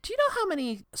Do you know how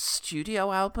many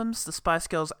studio albums the Spice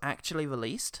Girls actually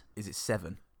released? Is it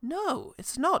 7? No,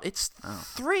 it's not. It's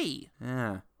 3.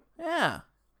 Yeah. Yeah.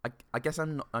 I guess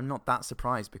I'm not that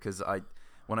surprised because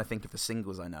when I think of the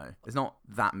singles I know, there's not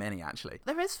that many actually.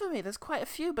 There is for me. There's quite a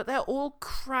few, but they're all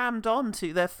crammed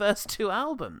onto their first 2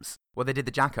 albums. Well, they did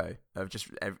the Jacko of just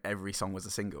every song was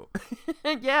a single.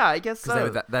 Yeah, I guess so.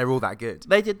 Because they're all that good.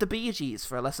 They did the Bee Gees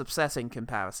for a less upsetting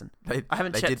comparison. I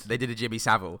haven't checked. They did a Jimmy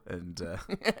Savile and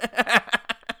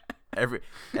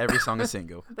every song a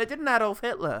single. They did an Adolf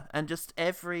Hitler and just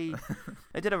they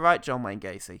did a right John Wayne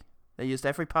Gacy. They used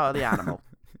every part of the animal.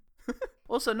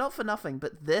 Also, not for nothing,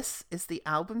 but this is the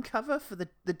album cover for the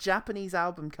Japanese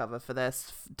album cover for their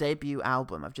debut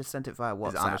album. I've just sent it via WhatsApp.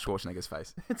 Is it Arnold Schwarzenegger's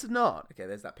face? It's not. Okay,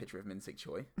 there's that picture of Min Sik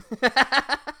Choi.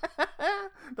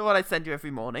 The one I send you every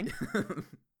morning.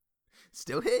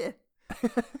 Still here.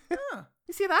 Yeah.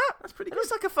 You see that? That's pretty It good.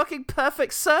 looks like a fucking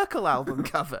Perfect Circle album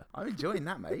cover. I'm enjoying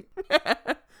that, mate.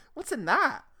 What's in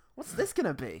that? What's this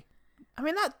gonna be? I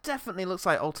mean, that definitely looks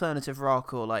like alternative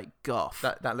rock or like goth.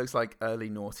 That looks like early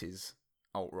noughties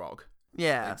alt rock.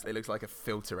 Yeah. It looks like a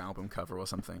Filter album cover or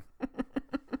something.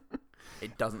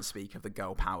 It doesn't speak of the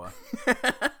girl power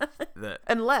that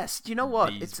Unless, do you know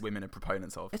what? these women are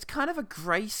proponents of. It's kind of a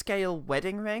grayscale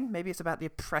wedding ring. Maybe it's about the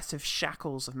oppressive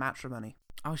shackles of matrimony.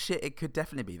 Oh shit, it could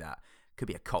definitely be that. Could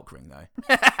be a cock ring though.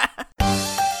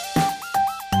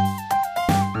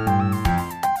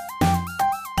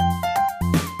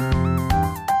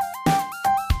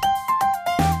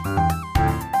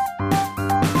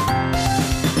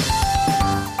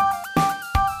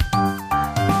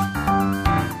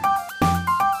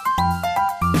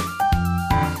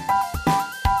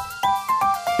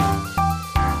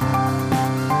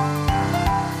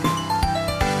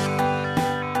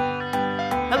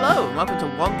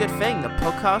 Welcome to One Good Thing, the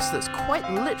podcast that's quite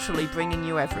literally bringing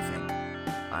you everything.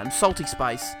 I'm Salty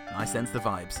Spice. I sense the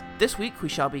vibes. This week we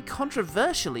shall be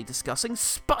controversially discussing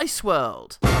Spice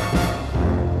World.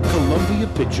 Columbia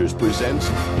Pictures presents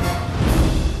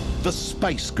The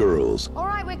Spice Girls. All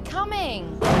right, we're coming.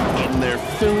 In their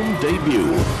film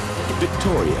debut,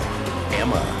 Victoria,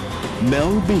 Emma,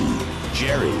 Mel B,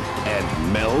 Jerry,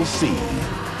 and Mel C.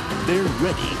 They're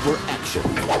ready for action.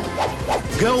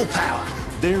 Girl power.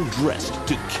 They're dressed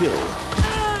to kill.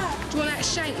 Do you want that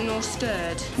shaken or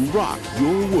stirred? Rock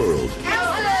your world.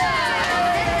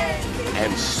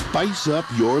 And spice up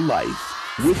your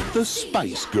life with the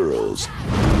Spice Girls.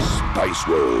 Spice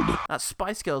World. That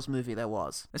Spice Girls movie there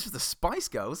was. This was the Spice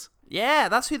Girls? Yeah,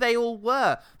 that's who they all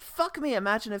were. Fuck me,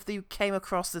 imagine if you came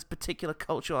across this particular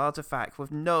cultural artifact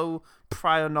with no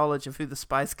prior knowledge of who the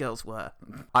Spice Girls were.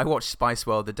 I watched Spice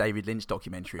World, the David Lynch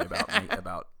documentary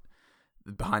about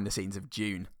behind the scenes of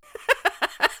June.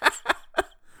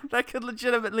 That could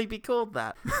legitimately be called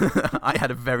that. I had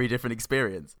a very different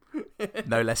experience.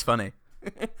 No less funny.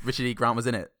 Richard E. Grant was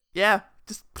in it. Yeah,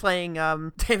 just playing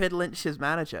David Lynch's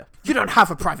manager. You don't have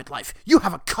a private life. You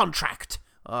have a contract.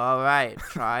 All right,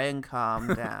 try and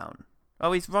calm down.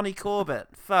 Oh, he's Ronnie Corbett.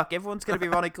 Fuck, everyone's going to be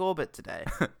Ronnie Corbett today.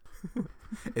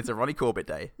 It's a Ronnie Corbett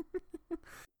day.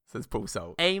 Says Paul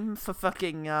Salt. Aim for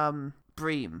fucking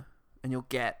Bream. And you'll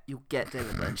get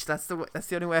David Lynch. That's the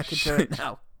only way I can do it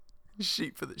now.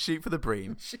 Shoot for the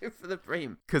Bream. Shoot for the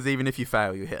Bream. Because even if you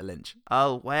fail, you hit a Lynch.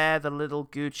 I'll wear the little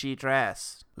Gucci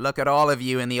dress. Look at all of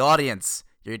you in the audience.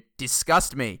 You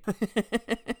disgust me.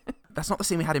 That's not the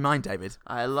scene we had in mind, David.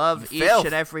 I love each filth.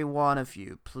 and every one of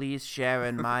you. Please share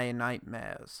in my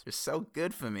nightmares. You're so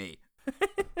good for me.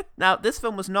 Now, this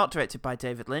film was not directed by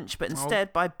David Lynch, but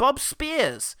instead by Bob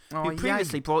Spears, who yay.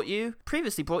 previously brought you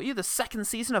the second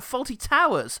season of Fawlty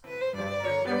Towers.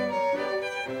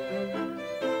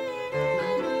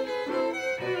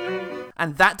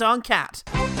 And That Darn Cat.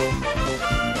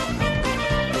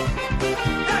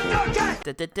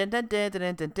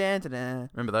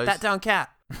 Remember those? That Darn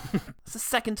Cat. It's the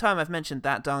second time I've mentioned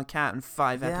That Darn Cat in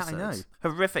 5 Yeah, episodes. I know.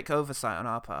 Horrific oversight on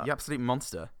our part. You absolute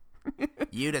monster.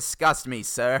 You disgust me,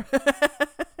 sir.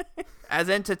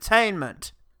 As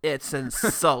entertainment, it's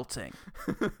insulting.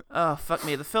 Oh, fuck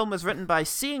me. The film was written by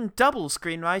Seeing Double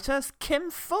screenwriter Kim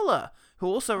Fuller, who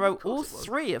also wrote all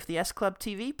 3 of the S Club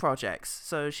TV projects.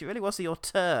 So she really was the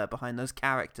auteur behind those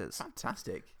characters.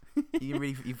 Fantastic.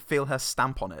 You feel her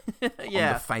stamp on it. Yeah.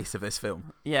 On the face of this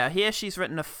film. Yeah, here she's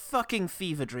written a fucking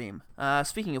fever dream.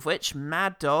 Speaking of which,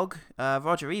 Mad Dog,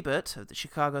 Roger Ebert of the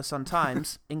Chicago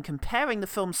Sun-Times, in comparing the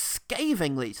film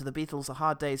scathingly to the Beatles' A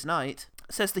Hard Day's Night,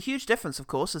 says the huge difference, of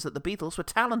course, is that the Beatles were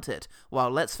talented,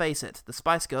 while, let's face it, the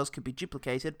Spice Girls could be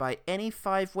duplicated by any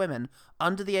 5 women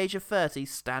under the age of 30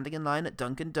 standing in line at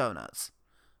Dunkin' Donuts.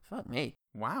 Fuck me.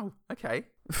 Wow. Okay.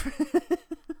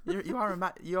 You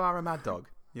are a mad dog.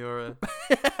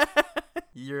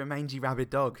 You're a mangy rabid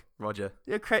dog, Roger.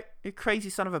 You're a crazy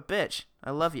son of a bitch.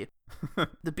 I love you.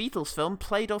 The Beatles film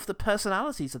played off the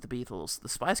personalities of the Beatles. The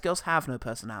Spice Girls have no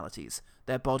personalities.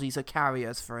 Their bodies are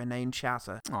carriers for inane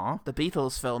chatter. Aw. The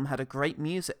Beatles film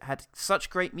had such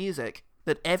great music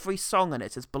that every song in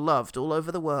it is beloved all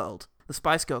over the world. The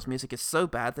Spice Girls music is so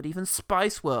bad that even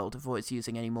Spice World avoids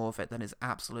using any more of it than is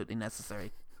absolutely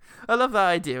necessary. I love that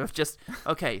idea of just,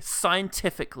 okay,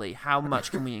 scientifically, how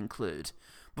much can we include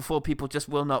before people just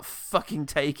will not fucking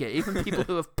take it? Even people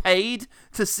who have paid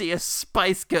to see a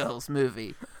Spice Girls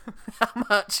movie. How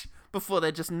much before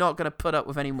they're just not going to put up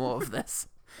with any more of this?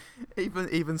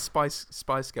 Even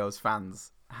Spice Girls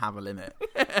fans have a limit.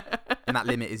 And that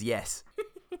limit is yes.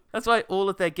 That's why all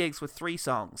of their gigs were 3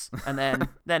 songs, and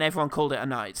then everyone called it a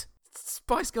night.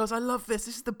 Spice Girls, I love this.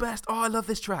 This is the best. Oh, I love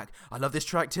this track. I love this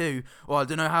track too. Oh, I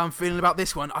don't know how I'm feeling about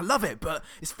this one. I love it, but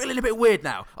it's feeling a bit weird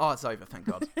now. Oh, it's over, thank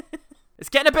God. It's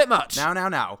getting a bit much.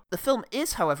 Now. The film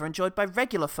is, however, enjoyed by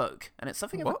regular folk, and it's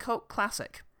something of a cult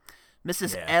classic.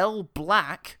 Mrs. L.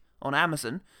 Black on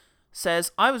Amazon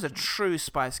says, I was a true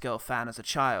Spice Girl fan as a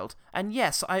child, and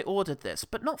yes, I ordered this,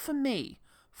 but not for me,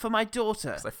 for my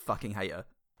daughter. Because I fucking hate her.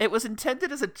 It was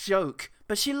intended as a joke,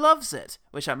 but she loves it,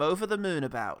 which I'm over the moon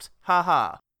about. Ha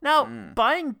ha. Now,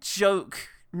 buying joke,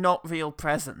 not real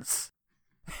presents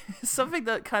is something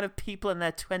that kind of people in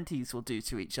their 20s will do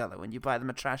to each other when you buy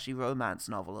them a trashy romance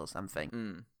novel or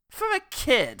something. For a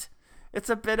kid,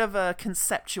 it's a bit of a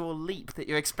conceptual leap that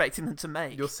you're expecting them to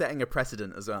make. You're setting a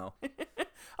precedent as well.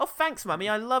 Oh, thanks, Mummy,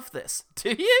 I love this.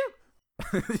 Do you?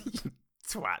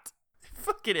 Twat.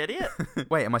 Fucking idiot.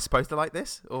 Wait, am I supposed to like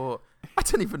this? Or I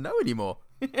don't even know anymore.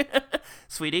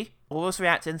 Sweetie, always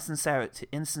react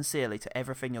insincerely to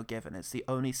everything you're given. It's the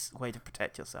only way to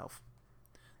protect yourself.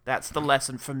 That's the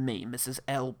lesson from me, Mrs.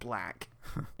 L. Black.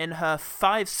 In her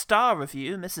 5-star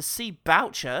review, Mrs. C.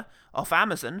 Boucher off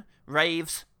Amazon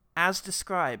raves as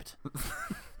described.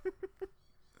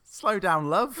 Slow down,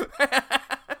 love.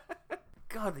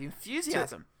 God, the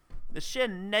enthusiasm. The sheer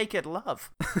naked love.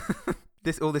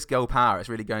 All this girl power is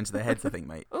really going to their heads, I think,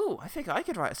 mate. Ooh, I think I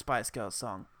could write a Spice Girls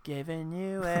song. Giving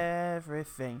you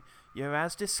everything, you're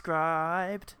as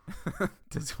described.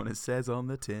 That's what it says on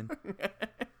the tin.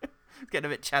 It's getting a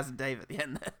bit Chaz and Dave at the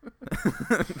end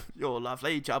there. You're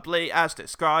lovely, jubbly, as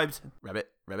described.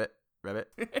 Rabbit.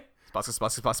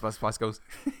 Spice Girls.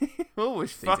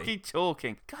 Always fucking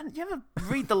talking. God, you ever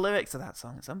read the lyrics of that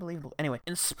song? It's unbelievable. Anyway,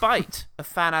 in spite of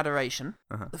fan adoration,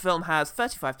 the film has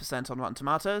 35% on Rotten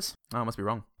Tomatoes. Oh, I must be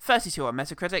wrong. 32 on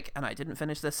Metacritic, and I didn't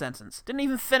finish this sentence. Didn't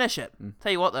even finish it.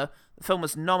 Tell you what, though, the film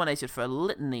was nominated for a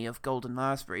litany of Golden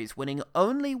Raspberries, winning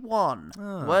only one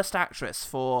Worst Actress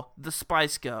for The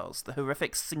Spice Girls, the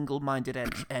horrific single-minded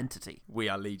entity. We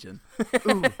are Legion.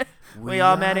 Ooh, we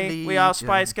are many. Legion. We are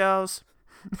Spice Girls.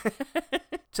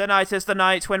 Tonight is the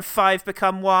night when 5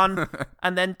 become 1,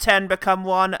 and then 10 become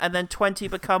 1, and then 20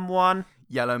 become 1.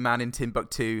 Yellow Man in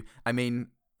Timbuktu. I mean,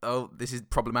 this is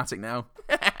problematic now.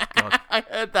 God. I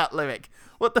heard that lyric.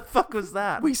 What the fuck was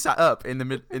that? We sat up in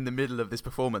the middle of this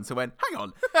performance and went, hang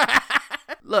on.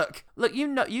 Look,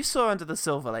 you saw Under the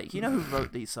Silver Lake. You know who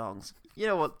wrote these songs. You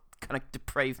know what kind of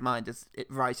depraved mind is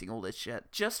writing all this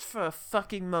shit. Just for a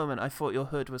fucking moment, I thought your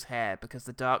hood was hair because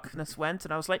the darkness went,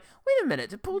 and I was like, wait a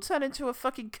minute, did Paul turn into a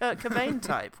fucking Kurt Cobain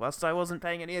type whilst I wasn't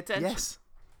paying any attention?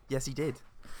 Yes, he did.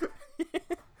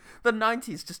 The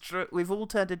 90s, we've all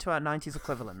turned into our 90s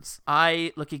equivalents.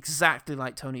 I look exactly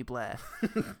like Tony Blair,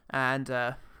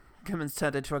 and Cummins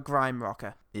turned into a grime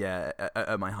rocker. Yeah,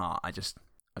 at my heart, I just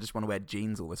want to wear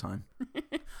jeans all the time.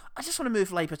 I just want to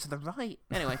move Labour to the right.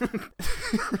 Anyway.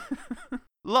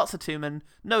 Lots of 2-men,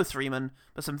 no 3-men,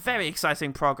 but some very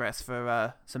exciting progress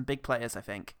for some big players, I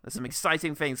think. There's some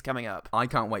exciting things coming up. I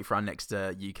can't wait for our next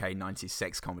UK 90s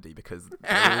sex comedy because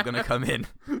they're all going to come in.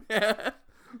 Yeah.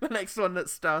 The next one that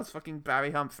stars fucking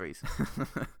Barry Humphries.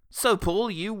 So, Paul,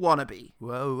 you wannabe.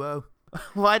 Whoa.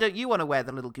 Why don't you want to wear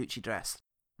the little Gucci dress?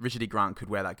 Richard E. Grant could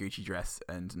wear that Gucci dress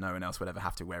and no one else would ever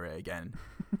have to wear it again.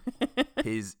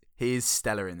 He is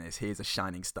stellar in this. He is a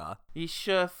shining star. He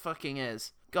sure fucking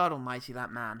is. God almighty,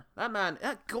 that man.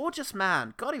 That gorgeous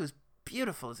man. God, he was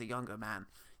beautiful as a younger man.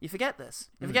 You forget this.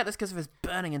 You forget this because of his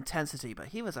burning intensity, but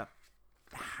he was a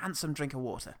handsome drink of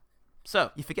water.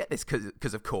 So you forget this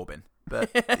because of Corbyn,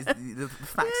 but the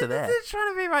facts are there. They're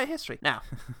trying to rewrite history. Now,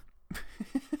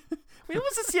 we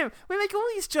always assume, we make all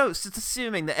these jokes just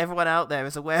assuming that everyone out there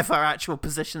is aware of our actual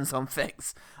positions on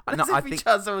things. And I think each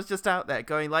other was just out there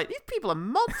going like, these people are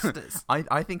monsters.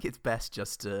 I think it's best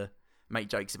just to make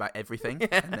jokes about everything,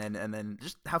 and then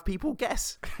just have people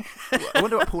guess. I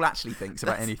wonder what Paul actually thinks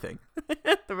about anything.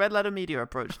 The Red Letter Media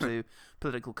approach to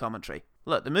political commentary.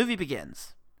 Look, the movie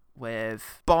begins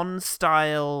with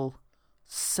Bond-style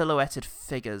silhouetted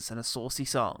figures and a saucy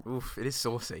song. Oof, it is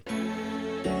saucy.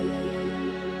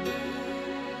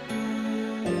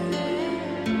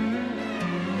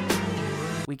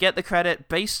 We get the credit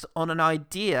based on an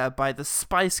idea by the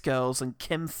Spice Girls and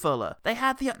Kim Fuller. They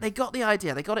got the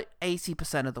idea. They got it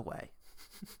 80% of the way.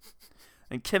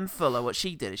 And Kim Fuller, what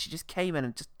she did is she just came in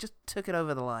and just took it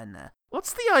over the line there.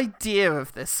 What's the idea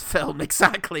of this film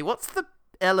exactly? What's the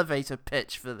elevator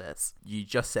pitch for this? You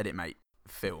just said it, mate.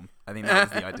 Film. I think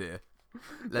that was the idea.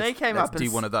 Let's do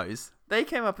one of those. They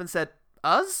came up and said,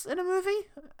 us in a movie?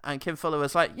 And Kim Fuller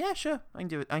was like, yeah, sure. I can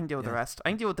do it. I can deal with the rest.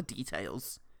 I can deal with the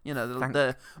details. You know,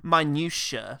 the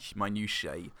minutiae.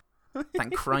 Minutiae.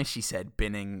 Thank Christ she said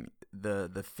binning the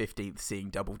 15th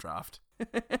seeing Double Draft.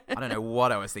 I don't know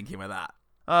what I was thinking with that.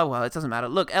 Oh, well, it doesn't matter.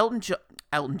 Look, Elton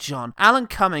John. Alan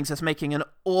Cummings is making an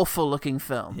awful-looking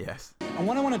film. Yes. And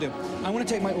what I want to do, I want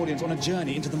to take my audience on a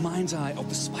journey into the mind's eye of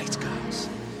the Spice Girls.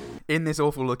 In this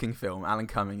awful-looking film, Alan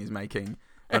Cummings is making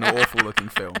an awful-looking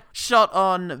film. Shot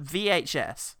on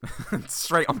VHS.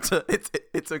 Straight onto...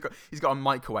 He's got a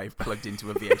microwave plugged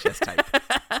into a VHS tape.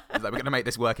 He's like, we're going to make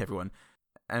this work, everyone.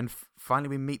 And finally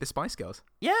we meet the Spice Girls.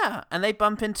 Yeah, and they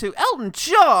bump into Elton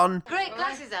John. Great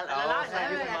glasses, Elton. I like that.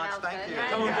 Thank you very much. Thank you.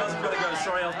 Come on, girls, we've got to go.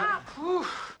 Sorry, Elton.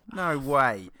 No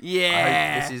way. Yeah.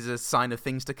 I hope this is a sign of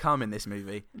things to come in this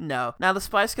movie. No. Now, the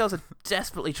Spice Girls are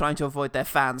desperately trying to avoid their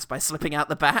fans by slipping out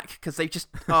the back, because they just...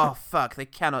 Oh, fuck, they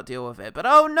cannot deal with it. But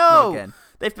oh no! Not again.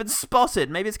 They've been spotted.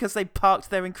 Maybe it's because they parked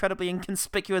their incredibly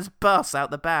inconspicuous bus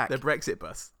out the back. Their Brexit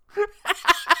bus.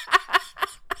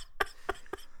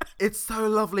 It's so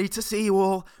lovely to see you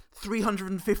all.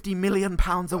 £350 million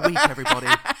a week, everybody.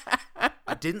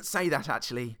 I didn't say that,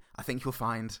 actually. I think you'll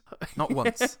find. Not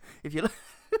once. If you look...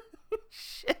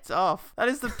 Shit off. That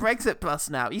is the Brexit bus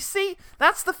now. You see,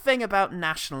 that's the thing about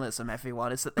nationalism,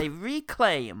 everyone, is that they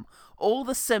reclaim all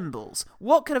the symbols.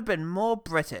 What could have been more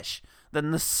British than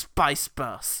the Spice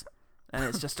Bus? And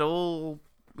it's just all...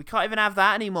 We can't even have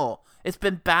that anymore. It's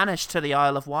been banished to the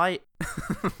Isle of Wight.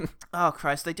 Oh,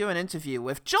 Christ, they do an interview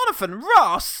with Jonathan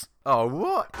Ross! Oh,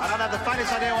 what? I don't have the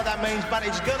faintest idea what that means, but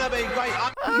it's gonna be great.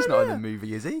 He's not in the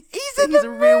movie, is he? He's in the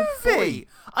real movie! boy.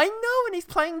 I know, and he's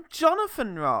playing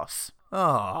Jonathan Ross.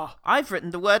 Oh. I've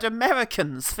written the word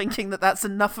Americans, thinking that that's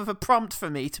enough of a prompt for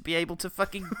me to be able to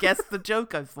fucking guess the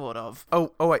joke I've thought of.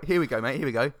 Oh, wait, here we go, mate, here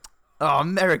we go. Oh,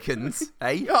 Americans,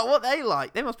 eh? Oh, what they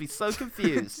like? They must be so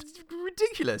confused. It's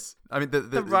ridiculous. I mean,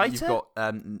 the writer? You've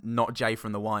got Not Jay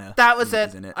from The Wire. That was it.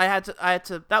 Isn't it? I had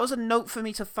to. That was a note for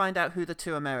me to find out who the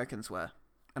two Americans were,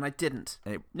 and I didn't.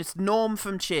 It's Norm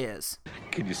from Cheers.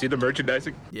 Can you see the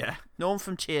merchandising? Yeah. Norm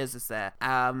from Cheers is there,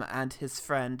 and his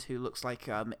friend who looks like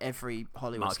every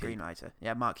Hollywood Mark Heap. screenwriter.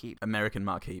 Yeah, Mark Heap. American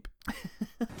Mark Heap.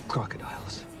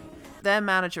 Crocodiles. Their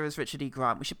manager is Richard E.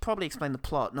 Grant. We should probably explain the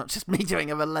plot, not just me doing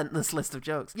a relentless list of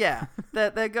jokes. Yeah,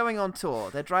 they're going on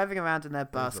tour. They're driving around in their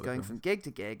bus, going from gig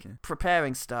to gig,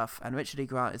 preparing stuff, and Richard E.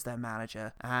 Grant is their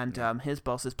manager, and his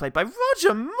boss is played by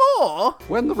Roger Moore!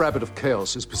 When the rabbit of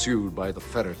chaos is pursued by the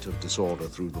ferret of disorder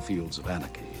through the fields of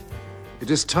anarchy, it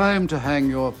is time to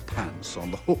hang your pants on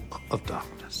the hook of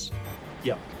darkness.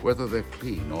 Yeah. Whether they're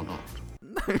clean or not.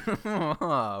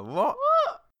 What?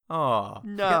 Oh,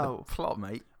 No. Forget the plot,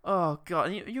 mate. Oh, God.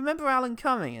 And you remember Alan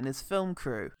Cumming and his film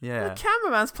crew? Yeah. The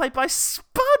cameraman's played by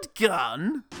Spud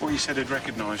Gunn Well, you said I'd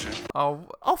recognise you. Oh,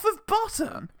 off of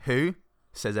Bottom. who?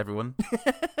 Says everyone.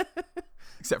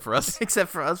 Except for us.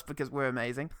 Except for us, because we're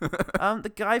amazing.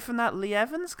 The guy from that Lee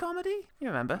Evans comedy? You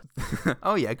remember?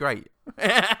 Oh, yeah, great.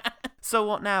 So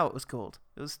What Now it was called.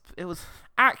 It was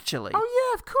actually...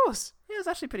 Oh, yeah, of course. It was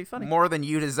actually pretty funny. More than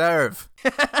you deserve.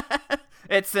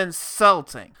 It's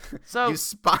insulting. So You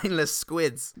spineless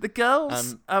squids. the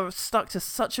girls are stuck to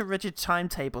such a rigid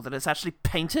timetable that it's actually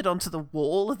painted onto the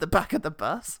wall at the back of the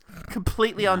bus.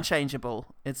 Completely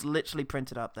unchangeable. It's literally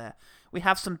printed up there. We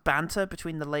have some banter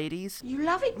between the ladies. You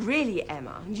love it really,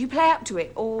 Emma. You play up to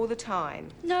it all the time.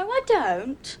 No, I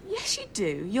don't. Yes, you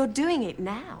do. You're doing it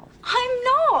now. I'm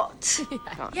not.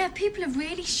 Yeah, people are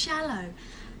really shallow.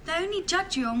 They only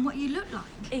judge you on what you look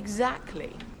like.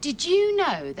 Exactly. Did you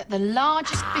know that the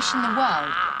largest fish in the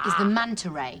world is the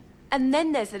manta ray? And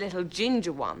then there's a little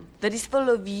ginger one that is full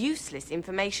of useless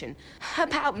information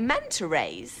about manta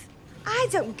rays. I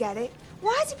don't get it.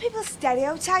 Why do people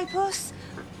stereotype us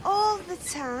all the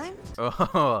time?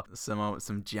 Oh,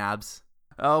 some jabs.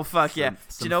 Oh, fuck yeah. Do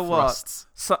some you know thrusts.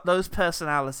 what? Those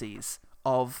personalities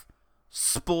of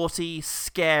sporty,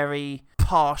 scary,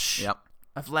 Posh. Yep.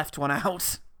 I've left one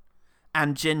out.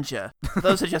 And Ginger.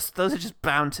 Those are just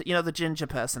bound to, the Ginger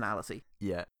personality.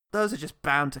 Yeah. Those are just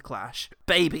bound to clash.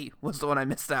 Baby was the one I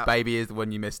missed out. Baby is the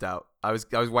one you missed out. I was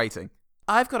waiting.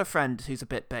 I've got a friend who's a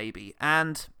bit baby,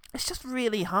 and it's just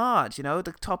really hard,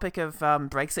 The topic of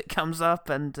Brexit comes up,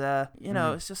 and,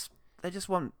 it's just, they just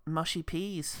want mushy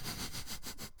peas.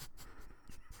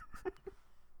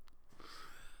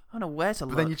 I don't know where to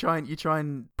look. But then you try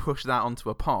and push that onto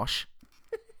a Posh,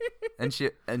 and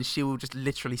she will just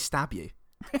literally stab you.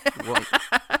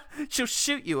 She'll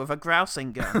shoot you with a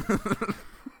grousing gun.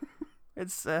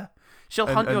 It's she'll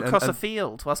hunt you across a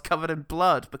field whilst covered in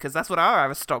blood, because that's what our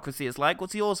aristocracy is like.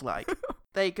 What's yours like?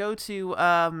 They go to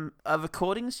a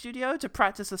recording studio to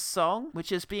practice a song,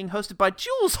 which is being hosted by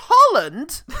Jules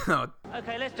Holland.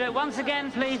 Okay, let's do it once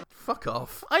again, please. Fuck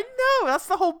off. I know, that's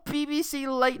the whole BBC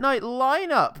late night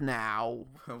lineup now.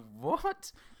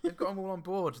 What? They've got them all on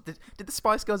board. Did the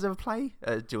Spice Girls ever play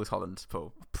Jules Holland,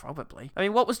 Paul? Probably. I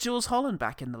mean, what was Jules Holland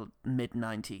back in the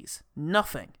mid-90s?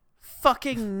 Nothing.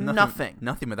 Fucking nothing.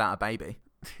 Nothing without a baby.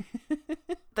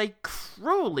 They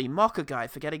cruelly mock a guy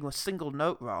for getting a single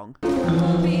note wrong. Hold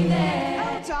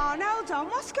on,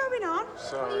 what's going on?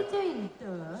 Sorry. What are you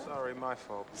doing? Sorry, my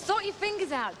fault. Sort your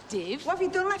fingers out, Div. What have you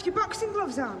done? Left your boxing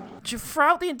gloves on?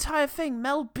 Throughout the entire thing,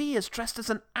 Mel B is dressed as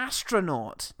an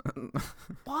astronaut.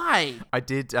 Why? I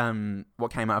did,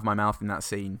 what came out of my mouth in that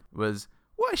scene was,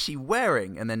 what is she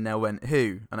wearing? And then Nell went,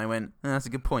 who? And I went, that's a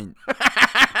good point.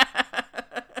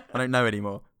 I don't know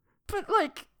anymore. But,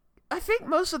 I think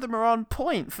most of them are on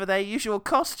point for their usual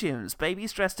costumes.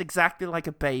 Baby's dressed exactly like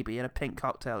a baby in a pink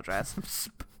cocktail dress.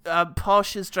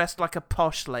 Posh is dressed like a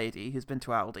posh lady who's been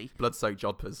to Aldi. Blood-soaked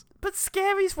jodhpurs. But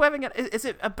Scary's wearing it. Is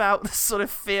it about the sort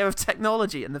of fear of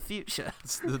technology in the future?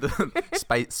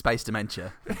 Space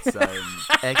dementia. It's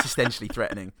existentially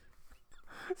threatening.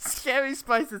 Scary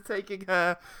Spice is taking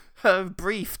her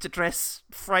brief to dress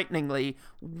frighteningly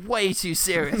way too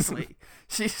seriously.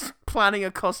 She's planning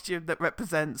a costume that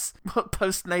represents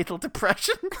postnatal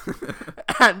depression,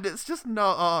 and it's just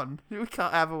not on. We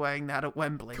can't have her wearing that at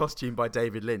Wembley. Costume by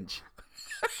David Lynch.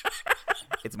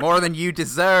 It's more than you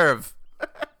deserve.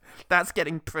 That's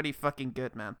getting pretty fucking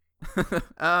good, man.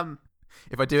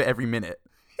 If I do it every minute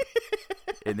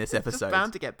in this episode, it's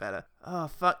bound to get better. Oh,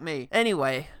 fuck me.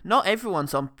 Anyway, not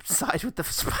everyone's on side with the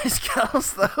Spice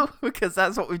Girls, though, because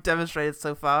that's what we've demonstrated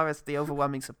so far as the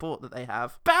overwhelming support that they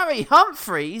have. Barry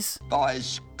Humphries.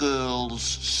 Spice Girls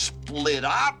split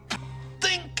up.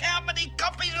 Think how many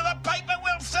copies of the paper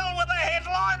will sell with a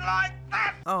headline like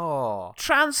that. Oh.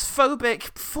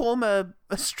 Transphobic former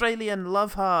Australian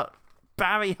love heart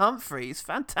Barry Humphries,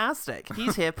 fantastic.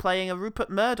 He's here playing a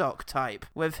Rupert Murdoch type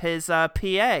with his PA,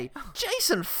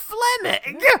 Jason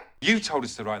Fleming. You told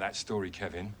us to write that story,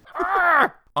 Kevin.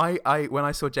 I when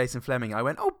I saw Jason Fleming, I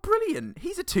went, oh, brilliant.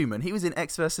 He's a two-man. He was in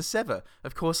X vs. Sever.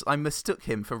 Of course, I mistook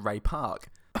him for Ray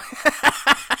Park.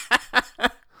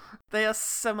 They are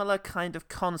similar kind of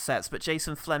concepts, but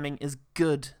Jason Fleming is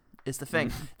good, is the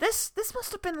thing. This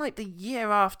must have been like the year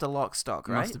after Lock, Stock,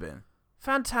 right? Must have been.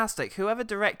 Fantastic. Whoever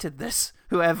directed this,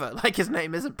 his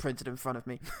name isn't printed in front of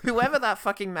me, whoever that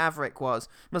fucking maverick was,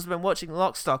 must have been watching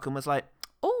Lock, Stock and was like,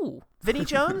 oh, Vinnie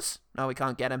Jones? No, we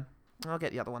can't get him. I'll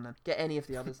get the other one then. Get any of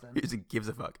the others then. Who gives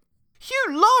a fuck?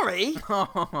 Hugh Laurie?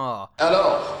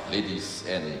 Hello, ladies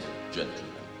and gentlemen.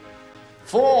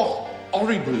 4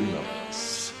 horrible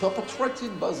murders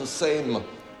perpetrated by the same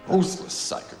ruthless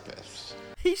psychopaths.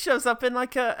 He shows up in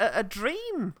like a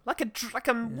dream, like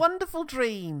a wonderful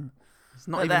dream. It's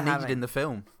not even needed in the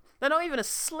film. They're not even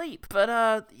asleep,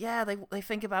 but they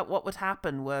think about what would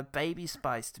happen were Baby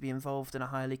Spice to be involved in a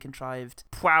highly contrived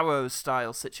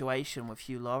Poirot-style situation with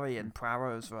Hugh Laurie in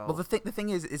Poirot's role. Well, the thing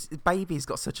is Baby's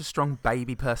got such a strong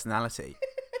baby personality.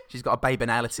 She's got a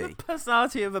babanality. The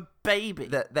personality of a baby.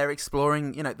 They're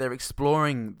exploring,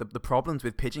 the problems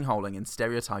with pigeonholing and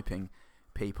stereotyping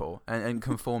people and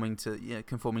conforming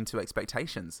to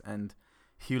expectations. And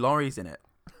Hugh Laurie's in it.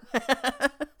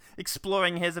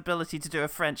 Exploring his ability to do a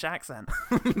French accent.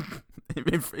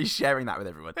 He's sharing that with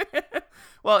everyone.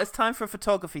 Well, it's time for a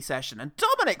photography session, and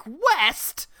Dominic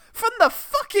West from The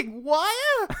Fucking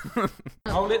Wire.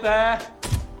 Hold it there.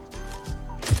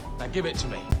 Now give it to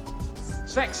me.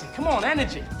 Sexy, come on,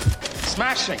 energy.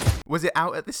 Smashing. Was it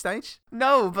out at this stage?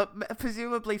 No, but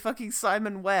presumably fucking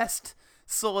Simon West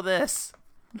saw this.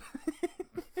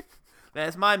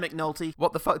 There's my McNulty.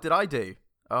 What the fuck did I do?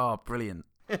 Oh, brilliant.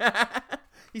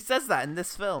 He says that in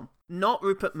this film. Not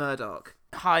Rupert Murdoch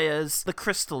hires the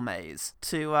Crystal Maze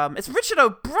to, it's Richard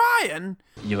O'Brien!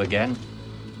 You again?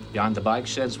 Behind the bike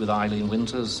sheds with Eileen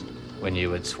Winters when you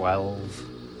were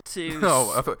 12? to...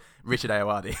 Oh, I thought Richard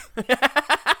Ayoade.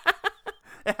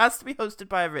 It has to be hosted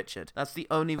by a Richard. That's the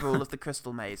only rule of the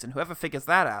Crystal Maze, and whoever figures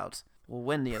that out will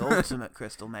win the ultimate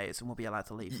Crystal Maze and will be allowed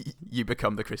to leave. You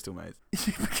become the Crystal Maze.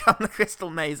 You become the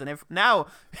Crystal Maze, and now,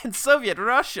 in Soviet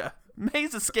Russia,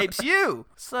 Maze escapes you!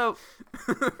 So,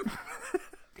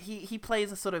 he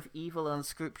plays a sort of evil,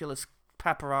 unscrupulous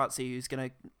paparazzi who's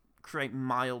going to create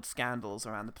mild scandals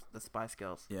around the Spice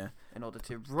Girls. Yeah. In order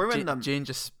to ruin them.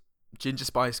 Ginger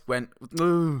Spice went,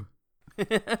 ooh,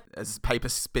 as paper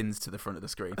spins to the front of the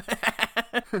screen.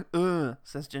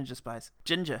 Says Ginger Spice.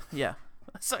 Ginger, yeah.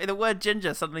 Sorry, the word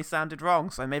ginger suddenly sounded wrong,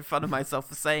 so I made fun of myself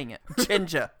for saying it.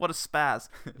 Ginger, what a spaz.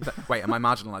 Wait, am I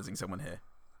marginalising someone here?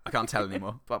 I can't tell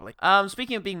anymore. Probably.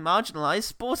 Speaking of being marginalised,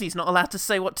 Sporty's not allowed to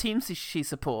say what teams she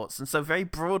supports, and so very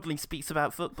broadly speaks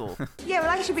about football. Yeah, well,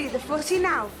 I should be at the footy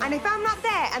now, and if I'm not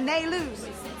there and they lose...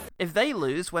 If they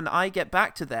lose, when I get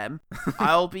back to them,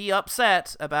 I'll be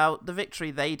upset about the victory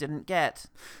they didn't get.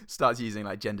 Starts using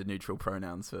like gender-neutral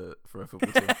pronouns for a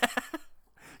football team.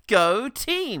 Go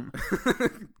team!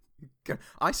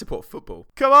 I support football.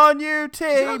 Come on, you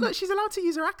team! She's allowed to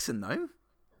use her accent though,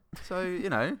 so you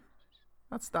know,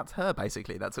 that's her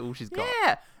basically. That's all she's got.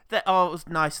 Yeah. It was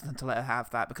nice of them to let her have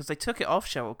that because they took it off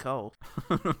Cheryl Cole.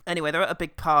 Anyway, they're at a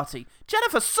big party.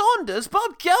 Jennifer Saunders,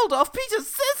 Bob Geldof, Peter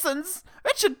Sissons,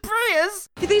 Richard Briers.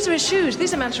 These are his shoes.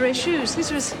 These are Manta Ray's shoes.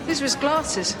 These are his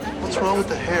glasses. What's wrong with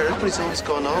the hair? Everybody's always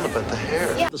going on about the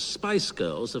hair. Yeah. The Spice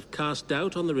Girls have cast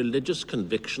doubt on the religious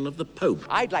conviction of the Pope.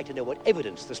 I'd like to know what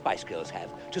evidence the Spice Girls have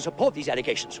to support these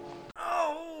allegations.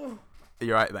 Oh!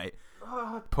 You're right, mate.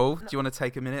 Paul, do you want to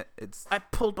take a minute? I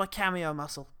pulled my cameo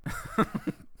muscle.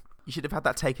 You should have had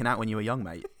that taken out when you were young,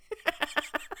 mate.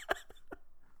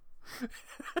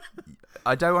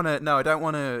 I don't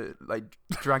want to like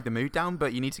drag the mood down,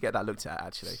 but you need to get that looked at,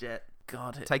 actually. Shit.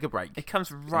 God. Take a break. It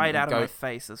comes right out of my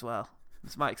face as well.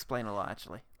 This might explain a lot,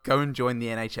 actually. Go and join the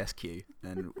NHS queue,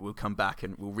 and we'll come back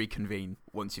and we'll reconvene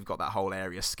once you've got that whole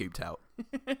area scooped out.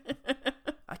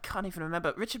 I can't even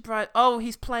remember. Richard Briers... Oh,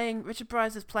 Richard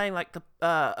Briers is playing like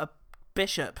a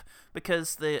bishop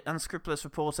because the unscrupulous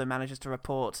reporter manages to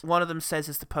report one of them says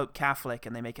it's the Pope Catholic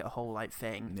and they make it a whole like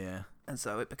thing. Yeah. And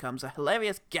so it becomes a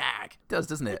hilarious gag. It does,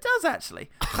 doesn't it? It does, actually.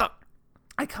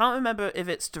 I can't remember if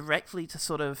it's directly to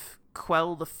sort of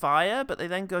quell the fire, but they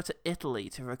then go to Italy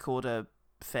to record a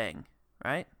thing,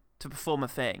 right? To perform a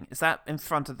thing. Is that in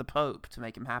front of the Pope to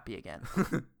make him happy again?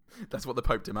 That's what the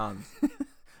Pope demands.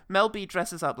 Mel B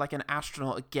dresses up like an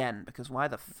astronaut again, because why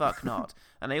the fuck not?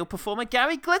 And they all perform a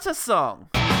Gary Glitter song.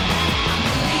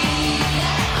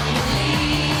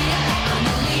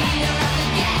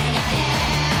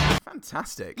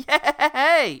 Fantastic.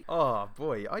 Yay! Oh,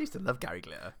 boy. I used to love Gary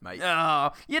Glitter, mate.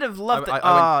 Oh, you'd have loved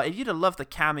you'd have loved the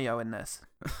cameo in this.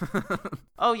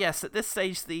 Oh, yes, at this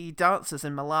stage, the dancers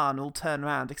in Milan all turn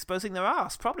around, exposing their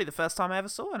arse. Probably the first time I ever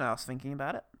saw an arse, thinking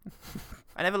about it.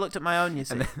 I never looked at my own, you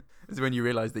see. And this is when you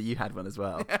realised that you had one as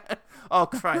well. Oh,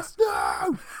 Christ.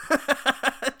 No!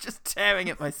 Just tearing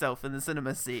at myself in the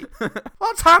cinema seat.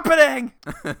 What's happening?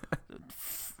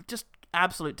 Just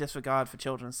absolute disregard for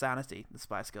children's sanity, the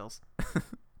Spice Girls.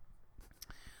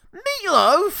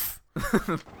 Meatloaf!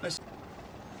 Listen,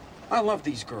 I love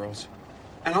these girls,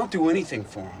 and I'll do anything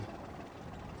for them.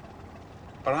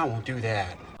 But I won't do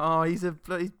that. Oh, he's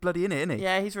bloody in it, isn't he?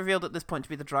 Yeah, he's revealed at this point to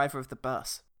be the driver of the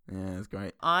bus. Yeah, that's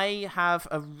great. I have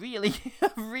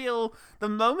the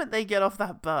moment they get off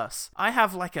that bus, I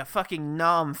have like a fucking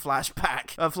Nam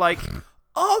flashback of like,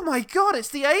 oh my god, it's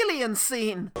the alien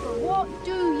scene. What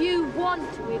do you want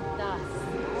with us?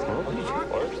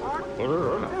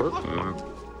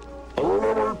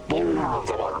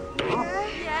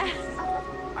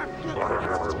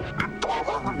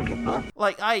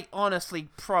 Like, I honestly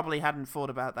probably hadn't thought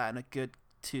about that in a good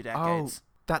 2 decades. Oh,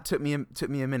 that took me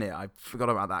a minute. I forgot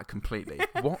about that completely.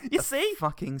 What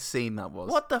fucking scene that was.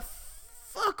 What the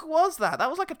fuck was that? That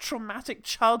was like a traumatic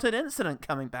childhood incident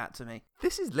coming back to me.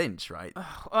 This is Lynch, right?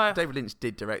 David Lynch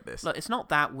did direct this. Look, it's not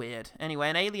that weird. Anyway,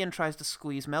 an alien tries to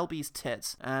squeeze Mel B's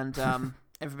tits, and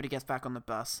everybody gets back on the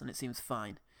bus, and it seems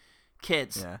fine.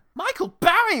 Kids. Yeah. Michael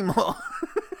Barrymore!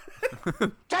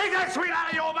 Take that sweet out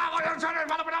of your mouth! I'm trying to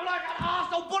develop an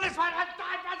Arsenal bullets fire!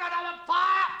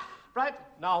 Right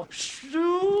now, That's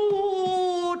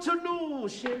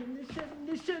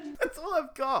all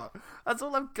I've got. That's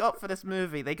all I've got for this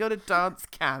movie. They go to dance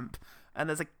camp, and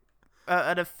there's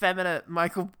an effeminate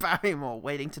Michael Barrymore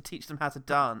waiting to teach them how to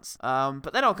dance.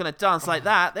 But they're not going to dance like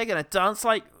that. They're going to dance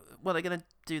like, well, they're going to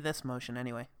do this motion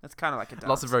anyway. That's kind of like a dance.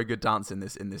 Lots of very good dance in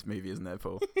this movie, isn't there,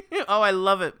 Paul? Oh, I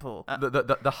love it, Paul.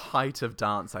 The height of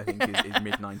dance, I think, is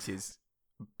mid-90s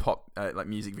pop like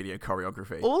music video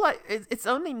choreography. It's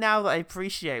only now that I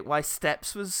appreciate why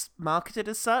Steps was marketed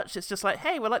as such. It's just like,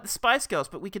 hey, we're like the Spice Girls,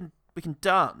 but we can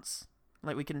dance.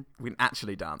 Like we can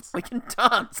actually dance. We can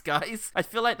dance, guys. I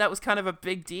feel like that was kind of a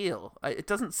big deal. It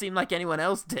doesn't seem like anyone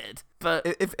else did, but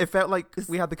it felt like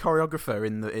we had the choreographer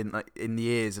in the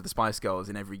ears of the Spice Girls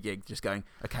in every gig, just going,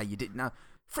 "Okay, you did now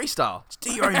freestyle. Just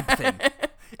do your own thing.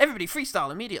 Everybody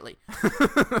freestyle immediately."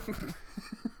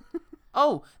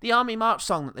 Oh, the Army March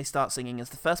song that they start singing is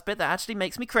the first bit that actually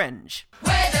makes me cringe.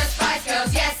 We're the Spice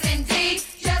Girls, yes indeed.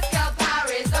 Just girl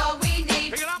power is all we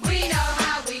need. We know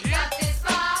how we got this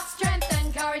far. Strength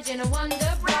and courage in a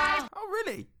wonder bra. Oh,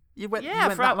 really? You went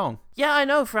that long? Yeah, I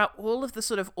know. Throughout all of the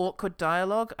sort of awkward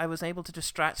dialogue, I was able to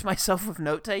distract myself with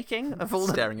note-taking of all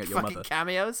staring the at your fucking mother.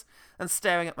 Cameos and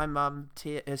staring at my mum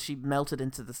as she melted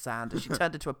into the sand, as she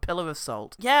turned into a pillar of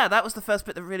salt. Yeah, that was the first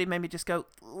bit that really made me just go,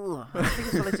 ugh. I think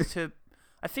it's related to...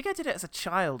 I think I did it as a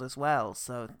child as well,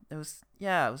 so it was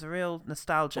a real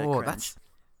nostalgia cringe.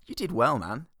 You did well,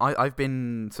 man. I've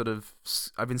been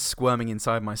squirming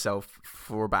inside myself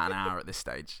for about an hour at this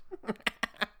stage.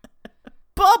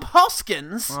 Bob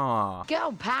Hoskins? Aww.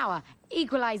 Girl power,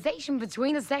 equalization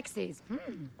between the sexes.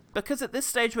 Because at this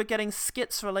stage we're getting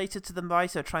skits related to the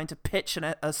writer trying to pitch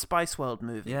a Spice World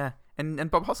movie. Yeah,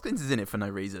 and Bob Hoskins is in it for no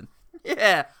reason.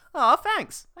 Yeah. Oh,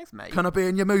 thanks. Thanks, mate. Can I be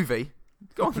in your movie?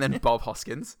 Go on then, Bob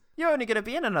Hoskins. You're only going to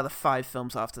be in another 5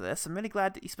 films after this. I'm really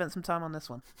glad that you spent some time on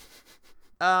this one.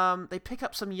 They pick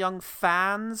up some young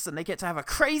fans, and they get to have a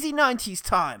crazy 90s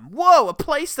time. Whoa, a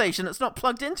PlayStation that's not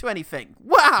plugged into anything.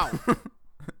 Wow!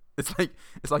 It's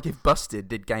like if Busted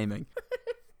did gaming.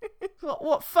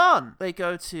 What fun! They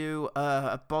go to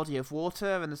a body of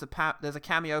water, and there's a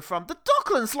cameo from the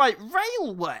Docklands Light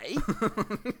Railway.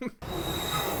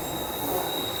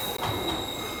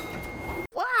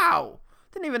 Wow!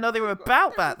 Didn't even know they were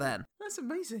about back then. That's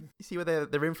amazing. You see where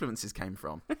their influences came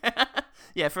from.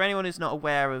 Yeah, for anyone who's not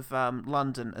aware of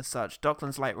London as such,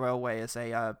 Docklands Light Railway is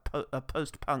a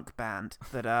post-punk band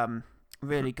that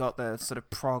really got the sort of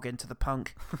prog into the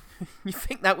punk. You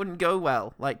think that wouldn't go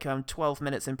well, like 12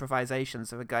 minutes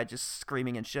improvisations of a guy just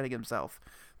screaming and shitting himself,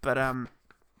 but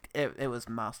it was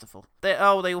masterful. They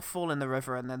all fall in the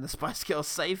river, and then the Spice Girls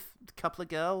save a couple of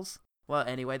girls. Well,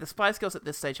 anyway, the Spice Girls at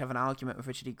this stage have an argument with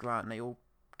Richard E. Grant, and they all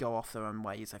go off their own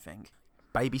ways, I think.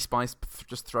 Baby Spice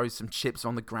just throws some chips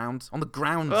on the ground. On the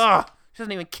ground! Ugh! She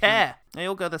doesn't even care. They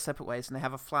all go their separate ways, and they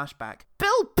have a flashback.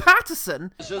 Bill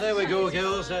Patterson! So there we go,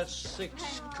 girls. That's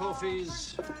 6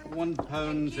 coffees,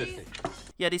 £1.50.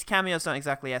 Yeah, these cameos don't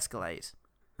exactly escalate.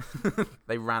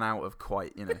 They ran out of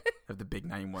quite, of the big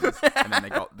name ones. And then they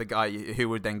got the guy who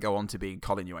would then go on to be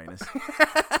Colin Uranus.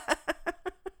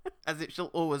 As it shall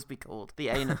always be called, the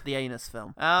anus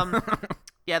film.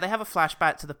 Yeah, they have a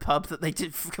flashback to the pub that they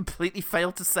did completely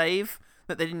fail to save,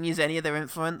 that they didn't use any of their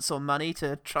influence or money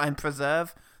to try and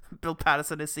preserve. Bill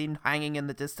Patterson is seen hanging in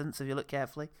the distance if you look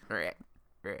carefully. They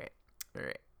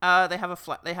have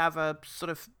a sort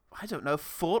of, I don't know,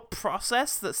 thought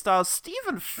process that stars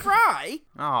Stephen Fry.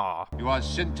 Aww. You are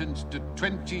sentenced to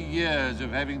 20 years of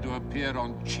having to appear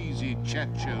on cheesy chat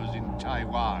shows in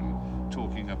Taiwan,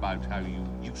 talking about how you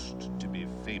used to be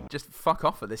famous. Just fuck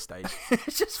off at this stage.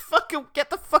 Just get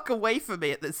the fuck away from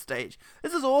me at this stage.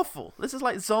 This is awful. This is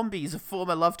like zombies of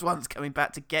former loved ones coming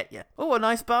back to get you. Oh, a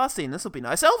nice bar scene. This'll be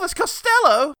nice. Elvis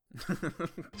Costello!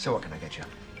 So what can I get you?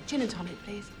 Gin and tonic,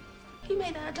 please. You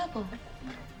made that a double.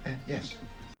 Yes.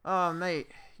 Oh, mate.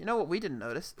 You know what we didn't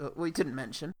notice? We didn't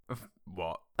mention?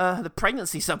 What? The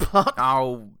pregnancy subplot.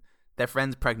 Oh, their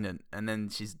friend's pregnant, and then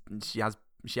she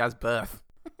has birth.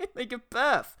 They give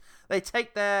birth. They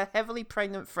take their heavily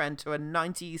pregnant friend to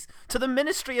the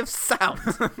Ministry of Sound.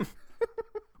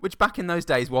 Which back in those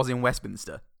days was in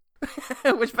Westminster.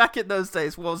 Which back in those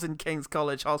days was in King's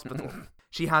College Hospital.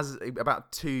 She has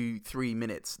about 2-3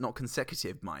 minutes, not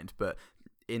consecutive, mind, but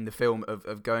in the film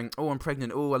of going, oh, I'm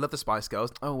pregnant, oh, I love the Spice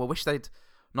Girls, oh, I wish they'd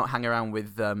not hang around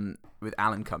with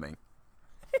Alan coming.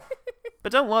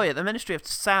 But don't worry, at the Ministry of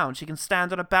Sound, she can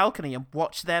stand on a balcony and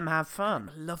watch them have fun.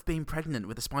 I love being pregnant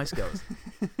with the Spice Girls.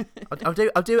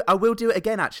 I will do it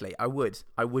again, actually. I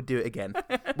would do it again.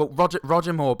 Well,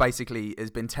 Roger Moore basically has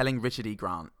been telling Richard E.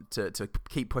 Grant to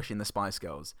keep pushing the Spice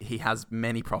Girls. He has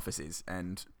many prophecies,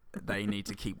 and they need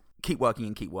to keep working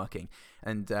and keep working.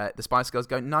 And the Spice Girls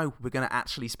go, no, we're going to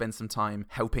actually spend some time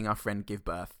helping our friend give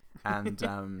birth. And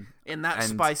in that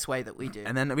Spice way that we do.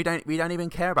 And then we don't even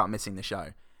care about missing the show.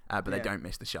 But they don't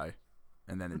miss the show,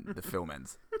 and then the film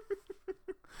ends.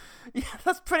 Yeah,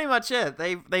 that's pretty much it.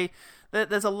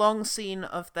 There's a long scene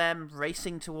of them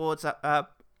racing towards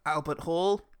Albert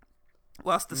Hall,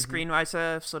 whilst the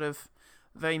screenwriter sort of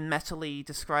very metally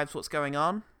describes what's going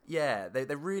on. Yeah,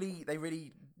 they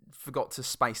really forgot to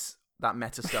space that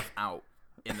meta stuff out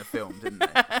in the film, didn't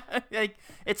they?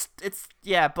 it's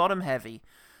bottom heavy,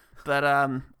 but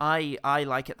I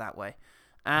like it that way.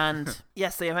 And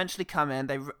yes, they eventually come in.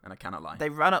 And I cannot lie. They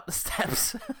run up the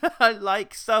steps. I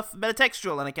like stuff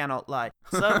metatextual, and I cannot lie.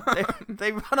 So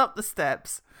they run up the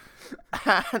steps,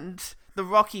 and the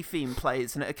Rocky theme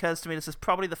plays, and it occurs to me this is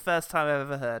probably the first time I've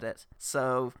ever heard it.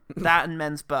 So that and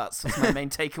men's butts was my main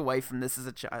takeaway from this as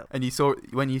a child. And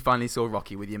when you finally saw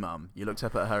Rocky with your mum, you looked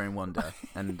up at her in wonder,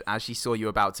 and as she saw you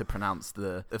about to pronounce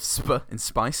the sp in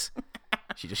spice,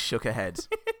 she just shook her head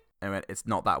and went, "It's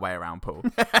not that way around, Paul."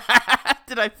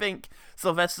 Did I think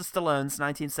Sylvester Stallone's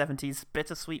 1970s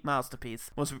bittersweet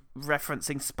masterpiece was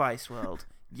referencing Spice World?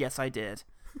 Yes, I did.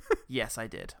 Yes, I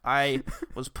did. I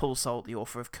was Paul Salt, the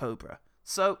author of Cobra.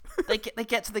 So they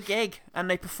get to the gig and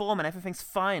they perform and everything's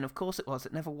fine. Of course it was.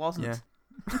 It never wasn't.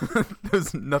 Yeah.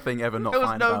 There's nothing ever not fine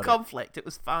about it. There was no conflict. It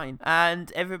was fine.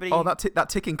 And everybody... Oh, that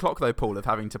ticking clock, though, Paul, of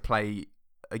having to play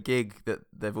a gig that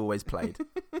they've always played.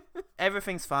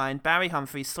 Everything's fine. Barry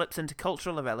Humphries slips into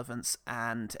cultural irrelevance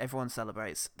and everyone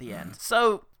celebrates the end.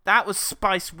 So that was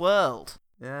Spice World.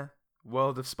 Yeah.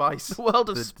 World of Spice. World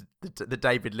of the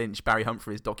David Lynch, Barry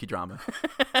Humphries docudrama.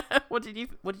 What did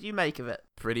you make of it?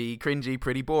 Pretty cringy,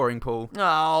 pretty boring, Paul.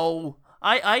 Oh,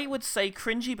 I would say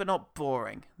cringy but not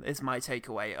boring is my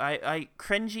takeaway. I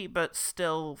cringy but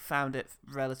still found it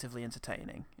relatively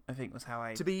entertaining. I think was how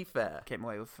I came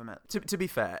away from it. To be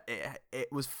fair,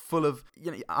 it was full of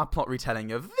our plot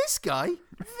retelling of this guy,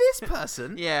 this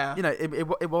person. Yeah.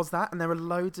 It was that, and there were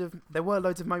loads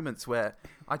of moments where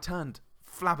I turned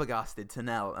flabbergasted to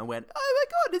Nell and went, "Oh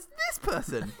my god, it's this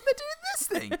person! They're doing this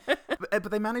thing!"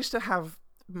 but they managed to have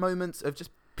moments of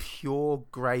just pure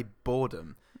grey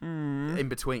boredom in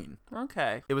between.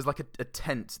 Okay. It was like a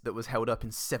tent that was held up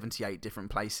in 78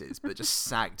 different places, but just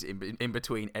sagged in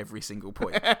between every single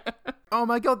point. Oh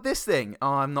my god, this thing!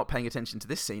 Oh, I'm not paying attention to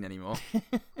this scene anymore. Oh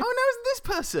no, it's this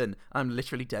person! I'm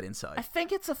literally dead inside. I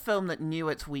think it's a film that knew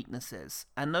its weaknesses,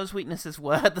 and those weaknesses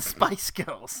were the Spice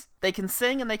Girls. They can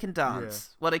sing and they can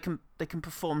dance. Yeah. Well, they can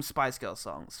perform Spice Girl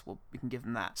songs. Well, we can give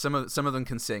them that. Some of them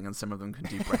can sing, and some of them can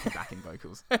do backing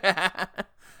vocals.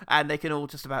 And they can all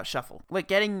just about shuffle. We're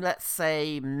getting, let's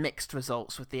say, mixed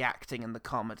results with the acting and the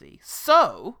comedy.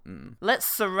 So, let's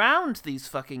surround these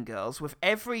fucking girls with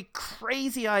every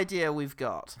crazy idea we've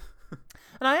got.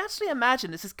 And I actually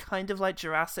imagine this is kind of like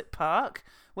Jurassic Park,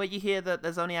 where you hear that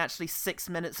there's only actually 6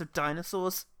 minutes of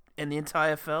dinosaurs in the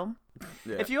entire film.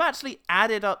 Yeah. If you actually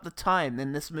added up the time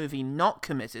in this movie not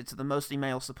committed to the mostly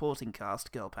male supporting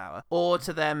cast, girl power, or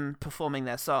to them performing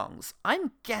their songs,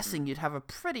 I'm guessing you'd have a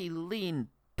pretty lean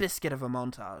biscuit of a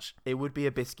montage. It would be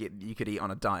a biscuit you could eat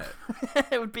on a diet.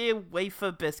 It would be a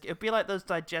wafer biscuit. It would be like those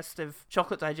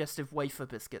chocolate digestive wafer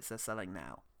biscuits they're selling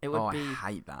now. It would be... I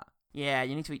hate that. Yeah,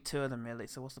 you need to eat 2 of them, really,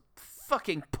 so what's the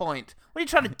fucking point? What are you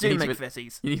trying to do,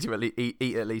 McVitties? You need to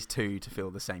eat at least 2 to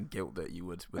feel the same guilt that you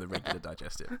would with a regular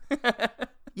digestive.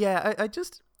 Yeah,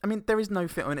 I mean, there is no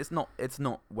film, and it's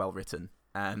not well written,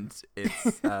 and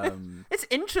it's... It's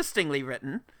interestingly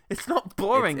written. It's not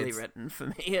boringly written for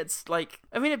me. It's like...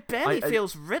 I mean, it barely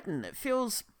feels written. It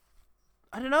feels...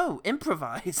 I don't know,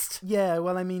 improvised. Yeah,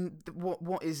 well, I mean,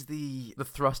 what is the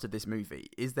thrust of this movie?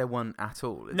 Is there one at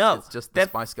all? It's just the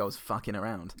Spice Girls fucking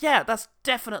around. Yeah, that's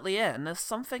definitely it, and there's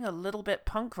something a little bit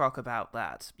punk rock about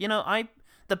that.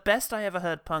 The best I ever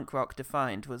heard punk rock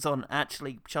defined was on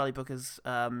actually Charlie Brooker's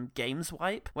Games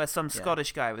Wipe, where some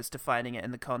Scottish guy was defining it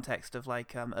in the context of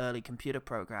like early computer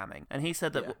programming, and he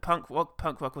said that what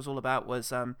punk rock was all about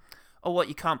was what,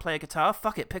 you can't play a guitar?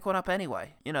 Fuck it, pick one up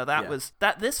anyway.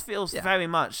 This feels very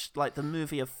much like the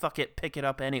movie of fuck it, pick it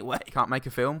up anyway. Can't make a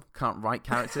film, can't write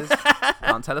characters,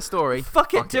 can't tell a story.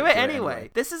 Fuck it, do it anyway.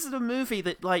 This is the movie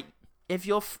that, like, if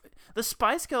you're... The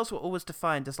Spice Girls were always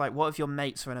defined as, like, what if your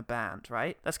mates were in a band,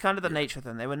 right? That's kind of the nature of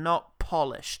them. They were not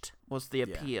polished, was the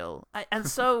appeal. And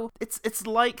so, it's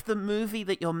like the movie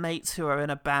that your mates who are in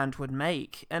a band would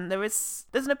make. And there's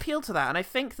an appeal to that. And I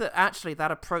think that actually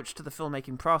that approach to the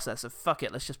filmmaking process of, fuck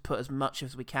it, let's just put as much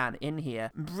as we can in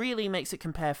here, really makes it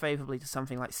compare favourably to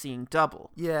something like Seeing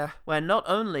Double. Yeah. Where not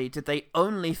only did they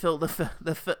only fill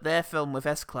their film with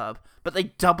S-Club, but they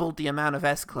doubled the amount of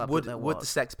S-Club that there was. Would the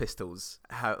Sex Pistols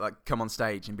come on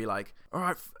stage and be like, all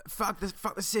right, fuck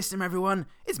the system, everyone.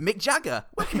 It's Mick Jagger.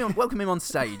 Welcome him on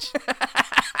stage.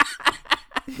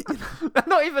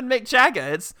 Not even Mick Jagger.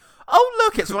 It's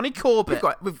look, it's Ronnie Corbett.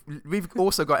 We've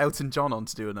also got Elton John on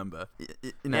to do a number.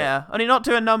 Yeah, only not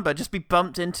do a number, just be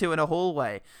bumped into in a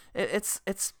hallway. It's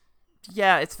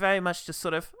very much just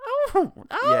sort of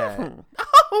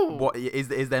what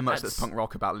is there much that's punk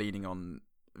rock about leaning on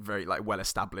very like well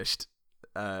established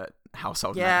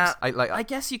household names? I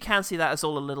guess you can see that as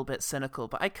all a little bit cynical,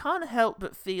 but I can't help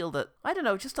but feel that, I don't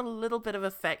know, just a little bit of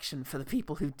affection for the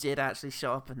people who did actually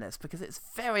show up in this, because it's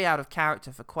very out of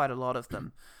character for quite a lot of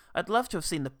them. I'd love to have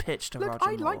seen the pitch to Roger Moore.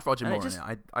 I liked Roger Moore in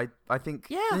it. I think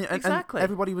exactly. And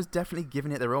everybody was definitely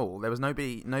giving it their all. There was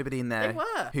nobody in there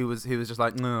who was just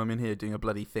like, no, I'm in here doing a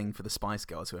bloody thing for the Spice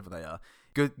Girls, whoever they are.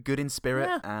 Good in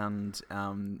spirit, and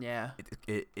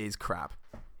it is crap,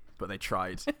 but they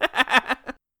tried.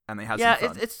 And they had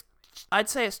some fun. I'd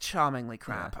say it's charmingly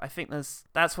crap. I think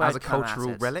that's why as a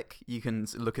cultural relic, you can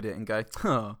look at it and go,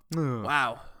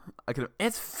 wow.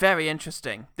 It's very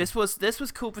interesting. This was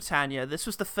Cool Britannia. This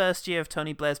was the first year of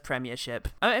Tony Blair's premiership.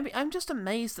 I mean, I'm just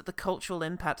amazed that the cultural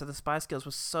impact of the Spice Girls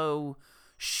was so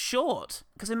short.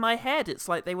 Because in my head, it's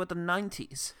like they were the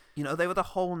 90s. You know, they were the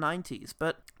whole 90s.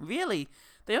 But really,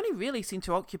 they only really seem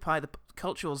to occupy the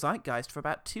cultural zeitgeist for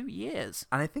about 2 years.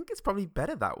 And I think it's probably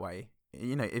better that way.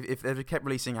 You know, if they kept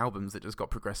releasing albums that just got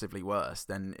progressively worse,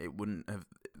 then it wouldn't have.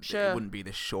 Sure. It wouldn't be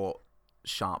this short,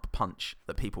 sharp punch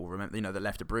that people remember. You know, that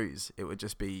left a bruise. It would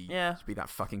just be that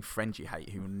fucking friend you hate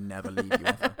who will never leave you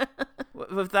ever.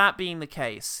 With that being the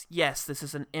case, yes, this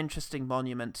is an interesting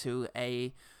monument to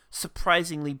a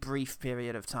surprisingly brief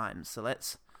period of time. So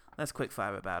let's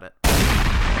quickfire about it.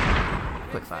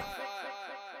 Quickfire.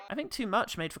 I think Too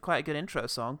Much made for quite a good intro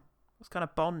song. It was kind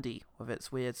of Bondy with its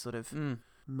weird sort of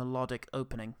melodic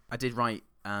opening. I did write,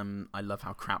 I love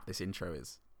how crap this intro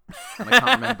is. And I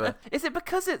can't remember. Is it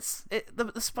because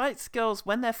the Spice Girls,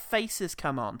 when their faces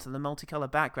come on to the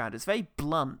multicolored background, it's very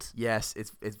blunt. Yes,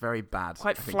 it's very bad.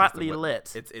 Quite flatly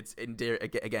lit. It's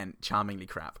again, charmingly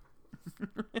crap.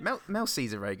 Mel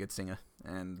C's a very good singer,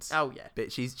 and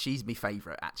but she's my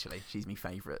favourite actually. She's my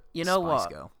favourite. You know Spice what?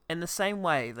 Girl. In the same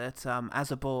way that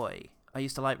as a boy, I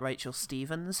used to like Rachel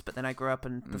Stevens, but then I grew up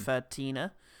and preferred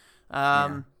Tina.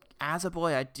 As a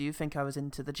boy, I do think I was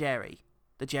into the Jerry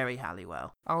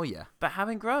Halliwell. Oh yeah. But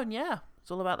having grown, it's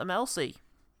all about the Mel C.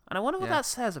 And I wonder what that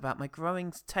says about my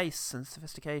growing tastes and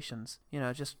sophistications. You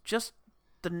know, just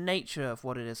the nature of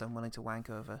what it is I'm willing to wank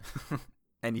over.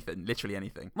 Anything, literally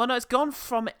anything. Well, no, it's gone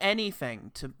from anything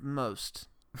to most.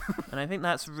 And I think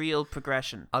that's real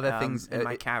progression. Are there things in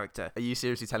my character? Are you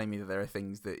seriously telling me that there are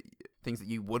things that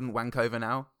you wouldn't wank over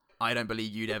now? I don't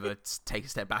believe you'd ever take a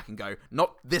step back and go,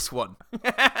 not this one.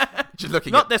 Just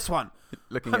looking not this one.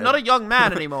 I'm not a young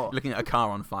man anymore. Looking at a car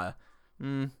on fire.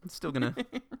 Still gonna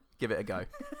give it a go.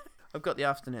 I've got the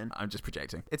afternoon. I'm just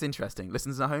projecting. It's interesting.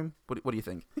 Listeners at home, what do you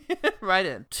think? Right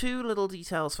in. 2 little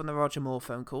details from the Roger Moore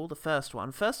phone call. The first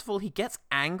one. First of all, he gets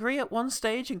angry at one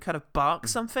stage and kind of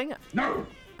barks something. No!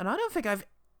 And I don't think I've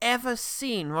ever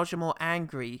seen Roger Moore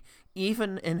angry,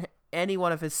 even in any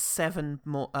one of his 7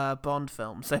 Bond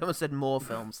films. I almost said Moore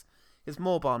films. His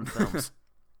Moore Bond films.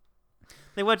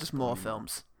 They were just Moore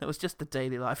films. It was just the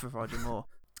daily life of Roger Moore.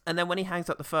 And then when he hangs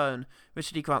up the phone,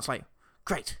 Richard E. Grant's like,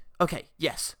 great, okay,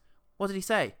 yes. What did he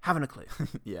say? Haven't a clue.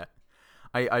 Yeah.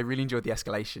 I really enjoyed the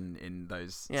escalation in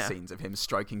those scenes of him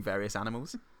stroking various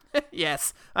animals.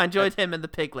 Yes, I enjoyed him and the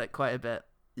piglet quite a bit.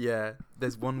 Yeah,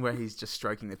 there's one where he's just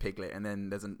stroking the piglet, and then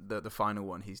there's the final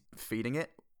one, he's feeding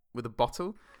it with a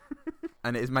bottle,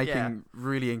 and it is making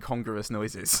really incongruous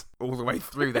noises all the way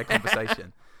through their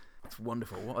conversation. It's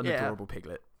wonderful. What an adorable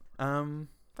piglet.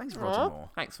 Thanks, Roger Moore.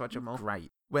 Thanks, Roger Moore.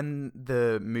 Great. When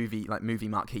the movie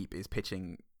Mark Heap is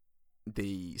pitching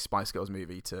the Spice Girls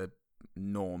movie to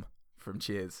Norm from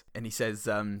Cheers, and he says,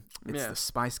 it's the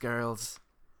Spice Girls,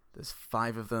 there's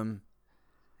 5 of them,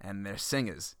 and they're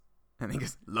singers. And he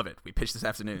goes, love it, we pitched this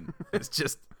afternoon. It's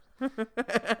just...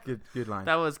 good line.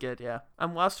 That was good, yeah.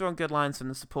 And whilst we're on good lines from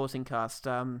the supporting cast,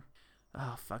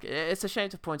 it's a shame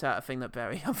to point out a thing that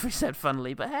Barry Humphrey said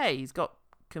funnily, but hey, he's got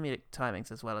comedic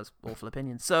timings as well as awful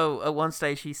opinions. So at one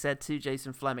stage he said to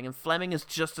Jason Fleming, and Fleming is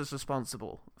just as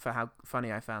responsible for how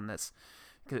funny I found this,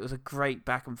 because it was a great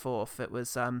back and forth. It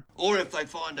was or if they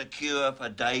find a cure for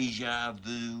deja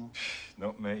vu.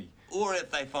 Not me. Or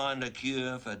if they find a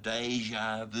cure for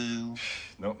deja vu.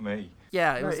 Not me.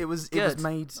 Yeah, it was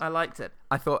made. I liked it.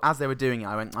 I thought as they were doing it,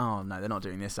 I went, "Oh no, they're not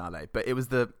doing this, are they?" But it was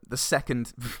the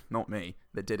second, not me,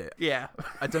 that did it. Yeah,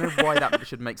 I don't know why that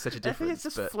should make such a difference. I think it's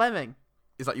just Fleming.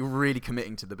 It's like you're really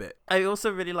committing to the bit. I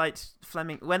also really liked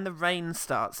Fleming when the rain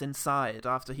starts inside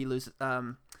after he loses.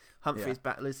 Humphrey's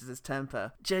back loses his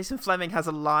temper. Jason Fleming has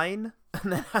a line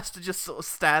and then has to just sort of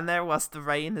stand there whilst the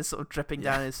rain is sort of dripping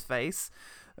down his face.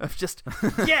 Of just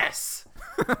yes,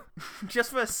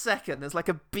 just for a second. There's like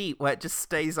a beat where it just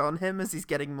stays on him as he's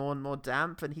getting more and more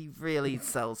damp, and he really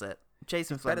sells it.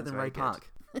 Jason Fleming's better than Ray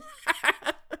Park.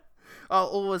 I'll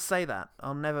always say that.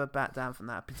 I'll never back down from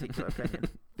that particular opinion.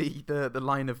 The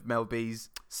line of Mel B's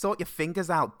 "Sort your fingers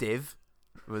out, div"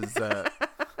 was a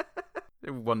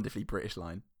wonderfully British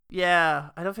line.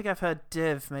 Yeah, I don't think I've heard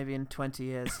div maybe in 20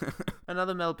 years.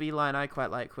 Another Mel B line I quite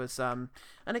like was, and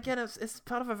again, it's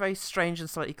part of a very strange and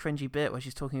slightly cringy bit where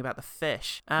she's talking about the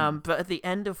fish, but at the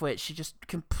end of which she just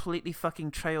completely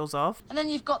fucking trails off. And then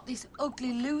you've got this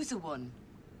ugly loser one.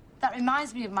 That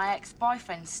reminds me of my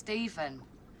ex-boyfriend, Stephen.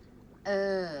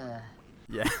 Yeah.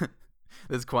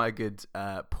 There's quite a good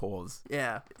pause.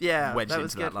 Yeah, wedged that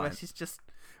was into good. that line.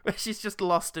 Where she's just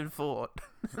lost in thought,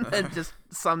 and then just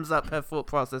sums up her thought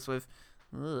process with,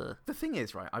 ugh. The thing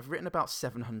is, right, I've written about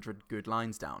 700 good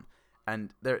lines down,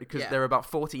 and there are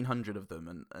about 1,400 of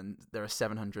them, and there are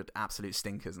 700 absolute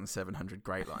stinkers and 700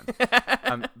 great lines.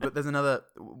 But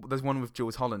there's one with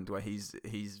Jules Holland where he's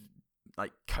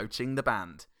like coaching the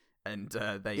band. And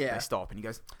they stop, and he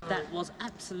goes, That was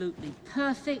absolutely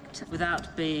perfect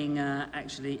without being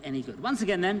actually any good. Once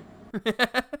again, then.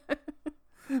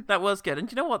 That was good. And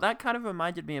do you know what? That kind of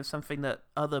reminded me of something that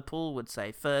other Paul would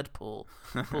say, third Paul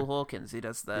Hawkins, who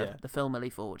does the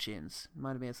Filmily Fortunes.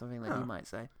 Reminded me of something that he might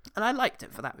say. And I liked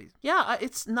it for that reason. Yeah,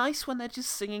 it's nice when they're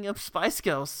just singing a Spice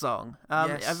Girls song.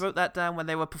 Yes. I wrote that down when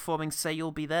they were performing Say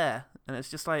You'll Be There. And it's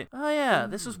just like, oh yeah,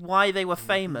 this is why they were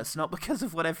famous, not because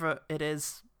of whatever it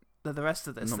is the rest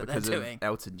of this not that they're because doing. of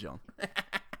Elton John.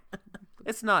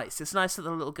 It's nice. It's nice that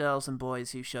the little girls and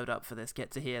boys who showed up for this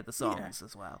get to hear the songs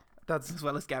as well. As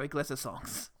well as Gary Glitter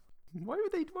songs. Why were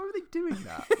they doing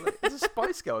that? Like, it's a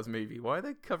Spice Girls movie. Why are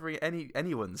they covering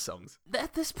anyone's songs?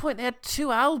 At this point, they had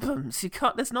 2 albums.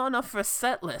 There's not enough for a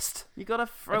set list. You got to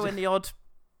throw in the odd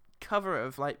cover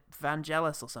of like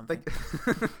Vangelis or something.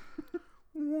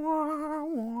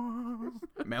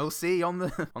 Mel C on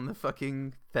the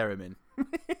fucking theremin.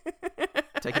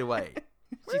 Take it away.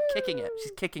 She's kicking it.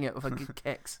 She's kicking it with her good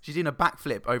kicks. She's doing a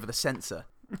backflip over the sensor.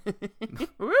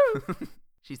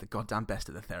 She's the goddamn best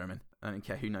at the theremin. I don't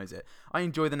care who knows it. I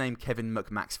enjoy the name Kevin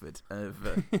McMaxford of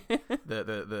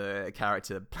the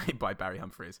character played by Barry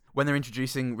Humphries when they're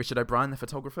introducing Richard O'Brien, the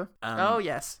photographer. Oh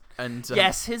yes, and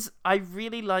yes, I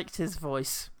really liked his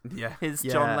voice. Yeah,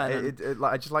 John Lennon.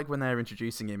 I just like when they're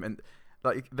introducing him, and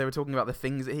like they were talking about the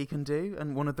things that he can do,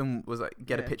 and one of them was like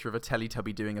get a picture of a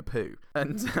Teletubby doing a poo,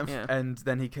 and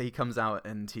then he comes out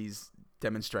and he's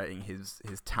demonstrating his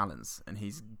talents, and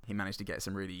he managed to get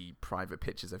some really private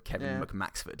pictures of Kevin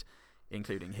McMaxford,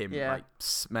 including him like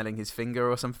smelling his finger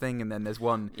or something, and then there's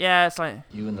one it's like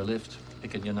You in the lift,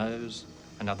 picking your nose,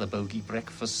 another bogey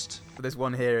breakfast. There's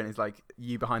one here, and it's like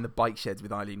you behind the bike sheds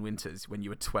with Eileen Winters when you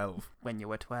were 12.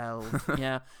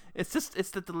 Yeah, it's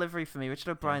the delivery for me. Richard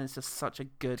O'Brien is just such a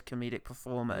good comedic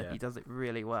performer. He does it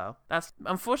really well. That's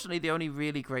unfortunately the only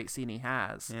really great scene he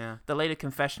has. The later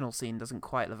confessional scene doesn't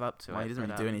quite live up to it. He doesn't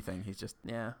really do anything. He's just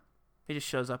he just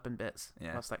shows up in bits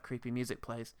whilst that creepy music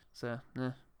plays. So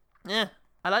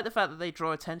I like the fact that they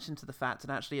draw attention to the fact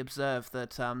and actually observe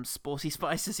that Sporty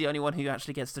Spice is the only one who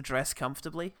actually gets to dress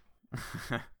comfortably.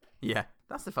 Yeah,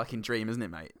 that's the fucking dream, isn't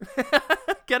it, mate?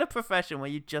 Get a profession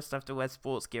where you just have to wear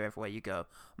sports gear everywhere you go.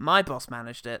 My boss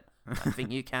managed it. I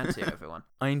think you can too, everyone.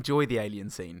 I enjoy the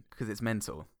alien scene because it's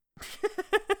mental.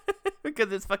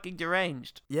 Because it's fucking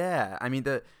deranged. Yeah, I mean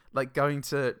going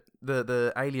to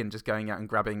the alien just going out and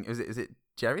grabbing. Is it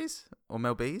Jerry's or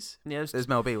Mel B's? Yeah, it was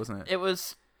Mel B, wasn't it? It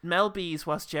was Mel B's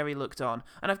whilst Jerry looked on.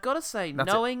 And I've got to say,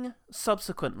 knowing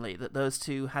subsequently that those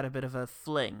two had a bit of a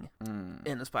fling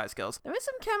in the Spice Girls, there is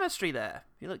some chemistry there,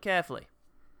 if you look carefully.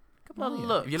 A couple of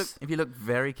looks. If you look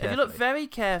very carefully. If you look very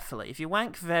carefully, if you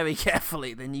wank very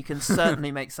carefully, then you can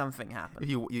certainly make something happen. If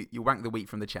you wank the wheat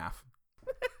from the chaff.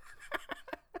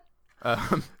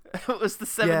 It was the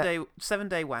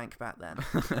 7-day wank back then.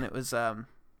 And it was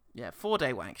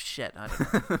 4-day wank. Shit, I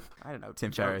don't know.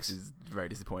 Tim Ferriss is very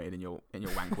disappointed in your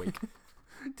wank week.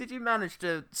 Did you manage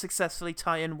to successfully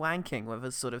tie in wanking with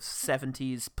a sort of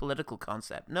 70s political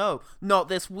concept? No, not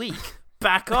this week.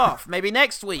 Back off. Maybe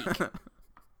next week.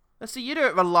 Let's see, you do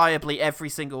it reliably every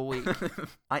single week.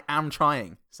 I am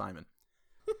trying, Simon.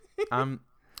 But Simon.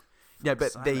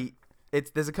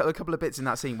 there's a couple of bits in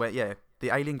that scene where the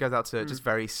alien goes out to just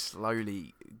very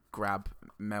slowly grab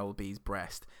Mel B's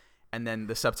breast. And then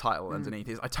the subtitle underneath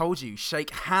is, "I told you, shake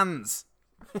hands."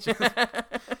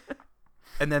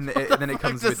 and then it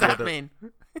comes with the other. Mean?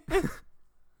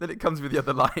 Then it comes with the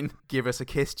other line, "Give us a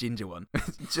kiss, ginger one."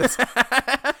 Just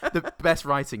the best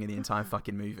writing in the entire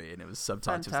fucking movie, and it was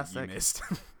subtitles that you missed.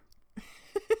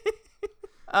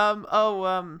 I've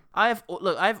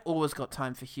always got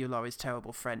time for Hugh Laurie's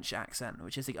terrible French accent,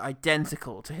 which is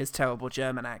identical to his terrible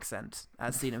German accent,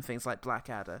 as seen in things like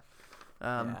Blackadder.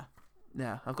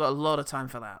 Yeah, I've got a lot of time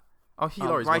for that. Oh, Hugh I'll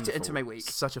Laurie's write wonderful. it into my week.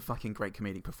 Such a fucking great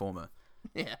comedic performer.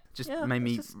 Yeah. Made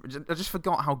me. I just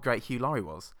forgot how great Hugh Laurie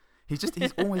was. He's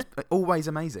always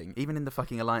amazing. Even in the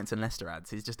fucking Alliance and Leicester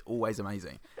ads, he's just always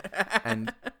amazing.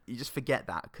 And you just forget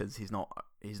that because he's not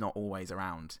always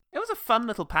around. It was a fun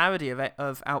little parody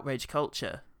of outrage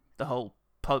culture, the whole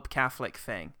Pope Catholic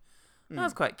thing. That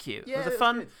was quite cute. Yeah,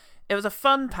 it was a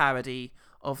fun parody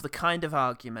of the kind of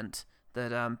argument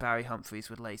that Barry Humphries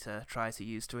would later try to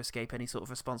use to escape any sort of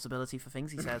responsibility for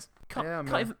things he says. Can't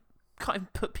even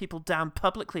put people down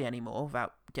publicly anymore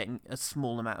without getting a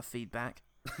small amount of feedback.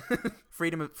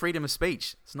 Freedom of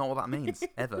speech. It's not what that means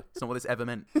ever. It's not what it's ever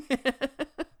meant.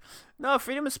 No,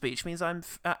 freedom of speech means I'm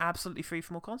absolutely free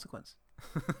from all consequence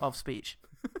of speech.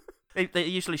 They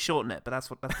usually shorten it, but that's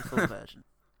the full version.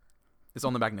 It's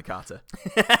on the Magna Carta.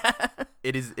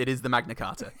 It is the Magna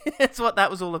Carta. It's what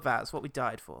that was all about. It's what we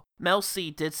died for. Mel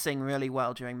C did sing really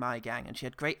well during My Gang, and she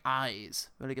had great eyes.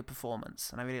 Really good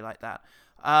performance, and I really liked that.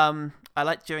 I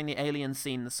liked during the alien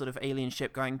scene, the sort of alien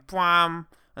ship going bwam,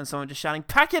 and someone just shouting,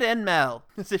 "Pack it in, Mel!"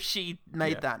 as if she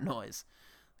made that noise.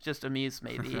 Just amused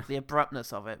me. The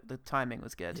abruptness of it. The timing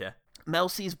was good. Yeah. Mel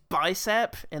C's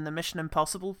bicep in the Mission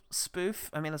Impossible spoof.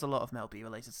 I mean, there's a lot of Mel B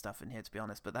related stuff in here, to be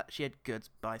honest, but she had good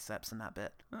biceps in that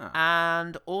bit. Oh.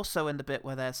 And also in the bit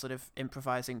where they're sort of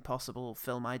improvising possible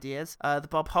film ideas, the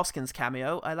Bob Hoskins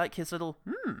cameo. I like his little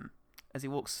as he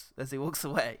walks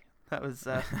away. That was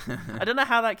I don't know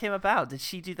how that came about. Did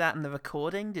she do that in the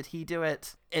recording? Did he do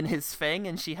it in his thing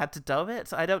and she had to dub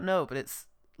it? I don't know, but it's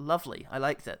lovely. I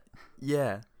liked it.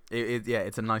 Yeah.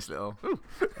 It's a nice little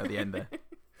at the end there.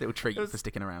 Little treat for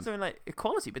sticking around. Something like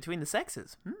equality between the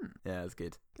sexes. Yeah, it's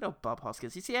good. Good old Bob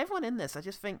Hoskins. You see, everyone in this, I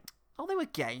just think, they were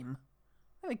game.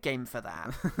 They were game for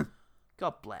that.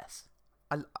 God bless.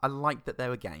 I like that they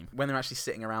were game. When they're actually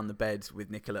sitting around the bed with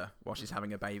Nicola while she's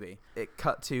having a baby, it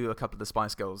cut to a couple of the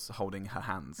Spice Girls holding her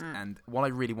hands. And what I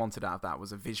really wanted out of that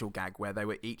was a visual gag where they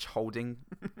were each holding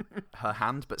her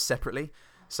hand, but separately.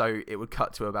 So it would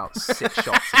cut to about 6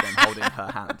 shots of them holding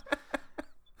her hand.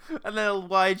 A little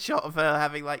wide shot of her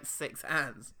having like 6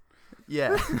 hands.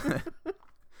 Yeah.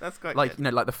 That's quite like,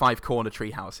 good. Like the 5-corner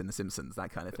treehouse in The Simpsons,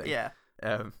 that kind of thing. Yeah.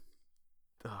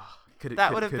 Could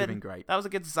have been great. That was a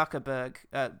good Zucker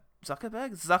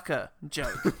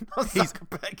joke.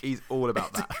 He's all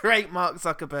about that. It's a great Mark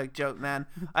Zuckerberg joke, man.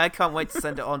 I can't wait to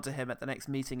send it on to him at the next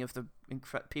meeting of the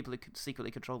people who could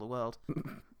secretly control the world.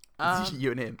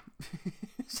 You and him.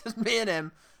 It's just me and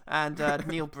him and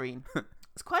Neil Breen.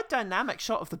 It's quite a dynamic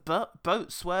shot of the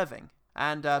boat swerving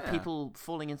and people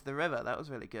falling into the river. That was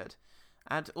really good.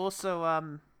 And also,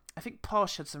 I think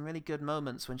Posh had some really good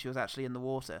moments when she was actually in the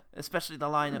water. Especially the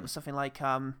line that was something like,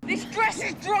 This dress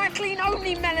is dry clean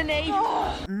only, Melanie!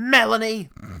 Oh. Melanie!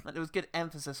 There was good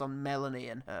emphasis on Melanie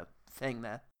and her thing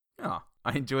there. Oh,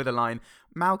 I enjoy the line,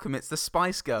 Malcolm, it's the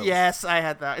Spice Girls. Yes, I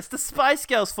had that. It's the Spice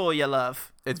Girls for you,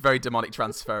 love. It's very demonic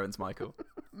transference, Michael.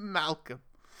 Malcolm.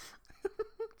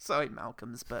 Sorry,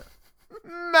 Malcolms, but...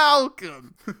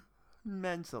 Malcolm!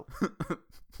 Mental.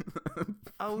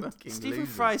 Stephen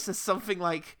Fry says something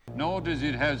like... Nor does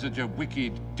it have such a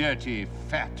wicked, dirty,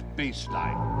 fat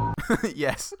baseline.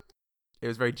 Yes. It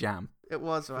was very jam. It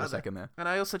was, for a second there. And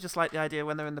I also just like the idea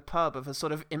when they're in the pub of a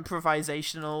sort of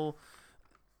improvisational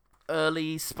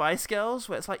early Spice Girls,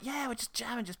 where it's like, yeah, we're just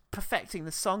jamming, just perfecting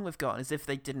the song we've got, as if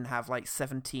they didn't have like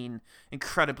 17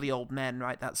 incredibly old men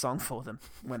write that song for them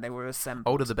when they were assembled.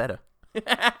 Older the better.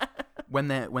 When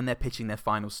they're pitching their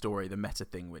final story, the meta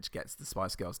thing, which gets the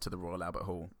Spice Girls to the Royal Albert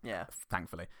Hall,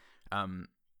 thankfully, and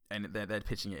they're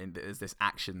pitching it in. There's this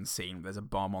action scene. There's a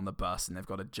bomb on the bus, and they've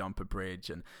got to jump a bridge.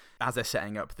 And as they're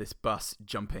setting up this bus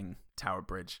jumping Tower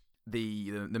Bridge,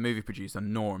 the movie producer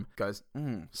Norm goes,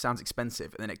 "Sounds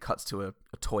expensive," and then it cuts to a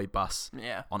toy bus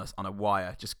on a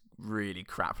wire, just really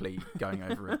crappily going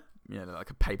over it. Like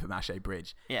a paper mache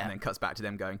bridge, and then cuts back to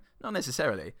them going, "Not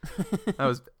necessarily." That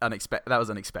was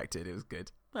unexpected. It was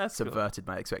good. That's subverted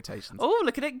my expectations. Oh,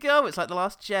 look at it go! It's like The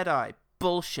Last Jedi.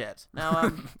 Bullshit.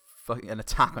 Now, fucking an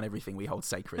attack on everything we hold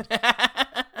sacred.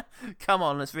 Come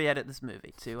on, let's re-edit this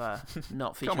movie to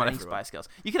not feature any Spice Girls.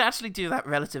 You can actually do that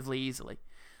relatively easily.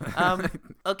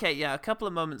 Okay, a couple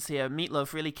of moments here.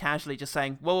 Meatloaf really casually just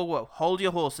saying, "Whoa, hold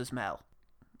your horses, Mel."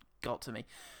 Got to me.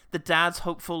 The dad's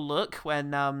hopeful look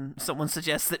when someone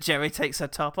suggests that Jerry takes her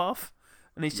top off.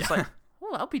 And he's just like,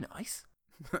 "Oh, that'll be nice."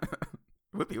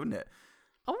 Would be, wouldn't it?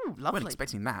 Oh, I lovely. wasn't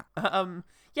expecting that.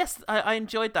 Yes, I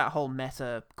enjoyed that whole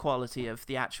meta quality of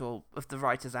the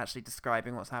writers actually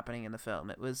describing what's happening in the film.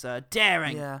 It was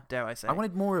daring, dare I say. I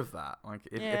wanted more of that. Like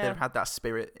if they'd had that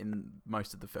spirit in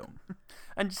most of the film.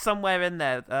 And somewhere in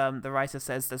there, the writer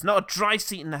says, "There's not a dry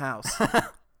seat in the house."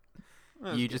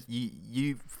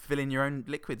 You fill in your own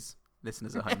liquids,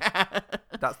 listeners at home.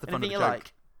 That's the fun of the Anything you joke.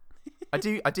 like. I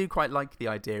do quite like the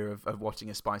idea of watching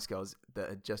a Spice Girls that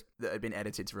had been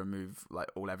edited to remove like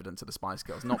all evidence of the Spice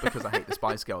Girls. Not because I hate the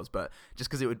Spice Girls, but just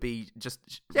because it would be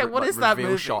what is that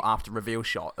reveal movie? shot after reveal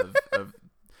shot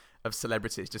of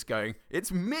celebrities just going,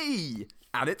 "It's me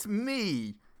and it's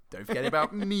me. Don't forget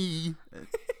about me."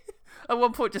 At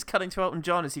one point, just cutting to Elton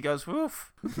John as he goes,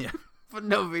 "Woof." Yeah. For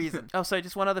no reason. Oh, so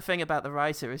just one other thing about the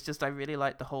writer is just I really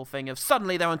like the whole thing of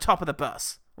suddenly they're on top of the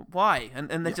bus. Why? And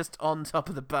they're just on top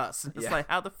of the bus. And it's like,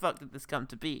 how the fuck did this come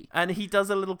to be? And he does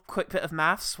a little quick bit of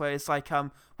maths where it's like,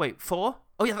 wait, 4?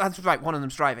 Oh yeah, that's right. One of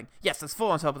them's driving. Yes, there's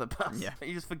 4 on top of the bus. Yeah.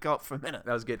 You just forgot for a minute.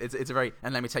 That was good. It's a very,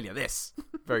 and let me tell you this,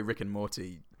 very Rick and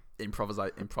Morty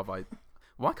improvisational.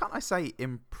 Why can't I say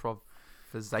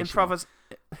improvisational?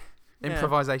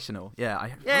 Improvisational. Yeah,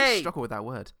 I struggle with that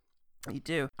word. You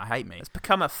do. I hate me. It's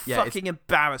become a fucking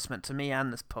embarrassment to me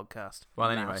and this podcast.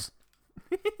 Well, anyway.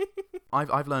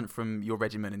 I've learned from your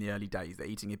regimen in the early days that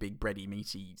eating a big bready,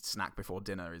 meaty snack before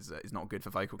dinner is not good for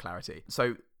vocal clarity.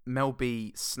 So Mel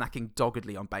B snacking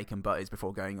doggedly on bacon butters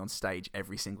before going on stage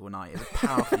every single night is a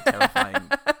powerfully terrifying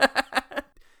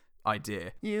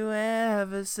idea. You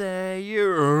ever say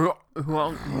you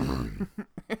want?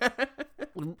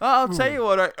 I'll tell you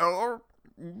what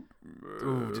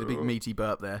Ooh, did a big meaty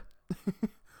burp there.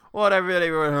 What I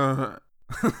really want.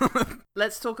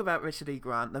 Let's talk about Richard E.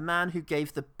 Grant, the man who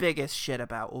gave the biggest shit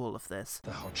about all of this.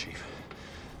 The hot chief.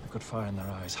 They've got fire in their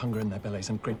eyes, hunger in their bellies,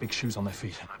 and great big shoes on their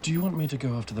feet. Do you want me to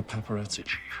go after the paparazzi,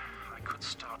 chief? I could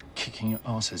start kicking your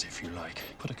asses if you like.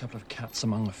 Put a couple of cats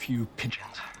among a few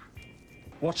pigeons.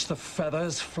 Watch the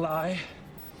feathers fly.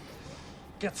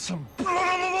 Get some blood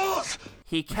on the walls!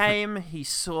 He came, he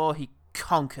saw, he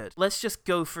conquered. Let's just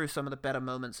go through some of the better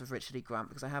moments of Richard E. Grant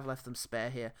because I have left them spare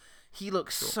here. He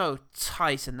looks so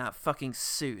tight in that fucking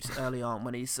suit early on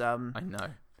when he's I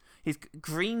know. His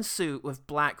green suit with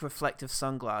black reflective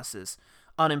sunglasses.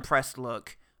 Unimpressed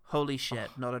look. Holy shit,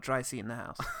 not a dry seat in the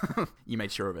house. You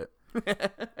made sure of it.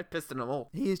 I pissed in them all.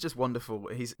 He is just wonderful.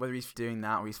 Whether he's doing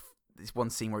that or he's this one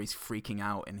scene where he's freaking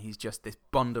out and he's just this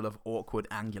bundle of awkward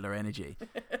angular energy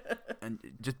and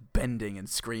just bending and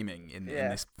screaming in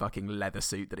this fucking leather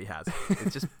suit that he has.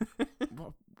 It's just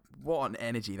what an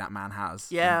energy that man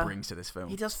has and brings to this film.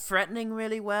 He does threatening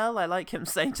really well. I like him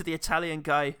saying to the Italian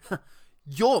guy,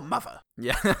 "Your mother."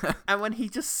 Yeah. And when he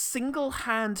just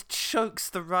single-hand chokes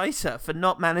the writer for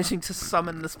not managing to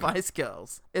summon the Spice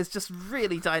Girls, it's just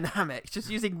really dynamic.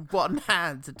 Just using one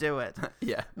hand to do it.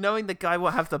 Yeah. Knowing the guy will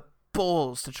have the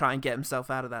balls to try and get himself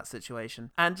out of that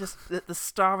situation. And just the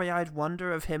starry-eyed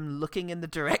wonder of him looking in the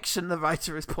direction the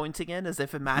writer is pointing in, as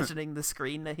if imagining the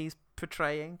screen that he's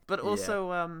portraying. But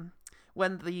also,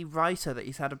 when the writer that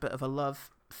he's had a bit of a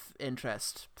love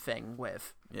interest thing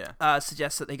with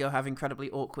suggests that they go have incredibly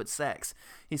awkward sex,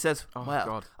 he says,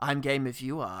 God. I'm game if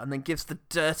you are, and then gives the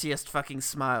dirtiest fucking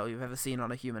smile you've ever seen on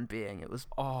a human being. It was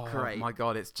great. Oh my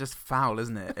God, it's just foul,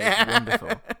 isn't it? It's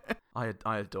wonderful. I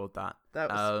adored that. That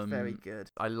was very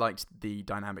good. I liked the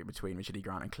dynamic between Richard E.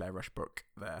 Grant and Claire Rushbrook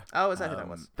there. Oh, is that who that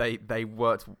was? They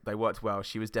worked well.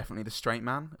 She was definitely the straight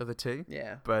man of the two.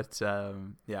 Yeah. But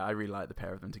I really like the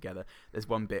pair of them together. There's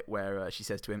one bit where she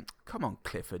says to him, "Come on,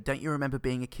 Clifford, don't you remember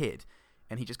being a kid?"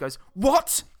 And he just goes,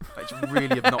 "What?" It's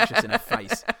really obnoxious in her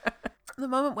face. The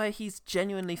moment where he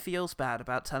genuinely feels bad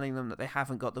about telling them that they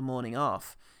haven't got the morning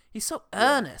off, he's so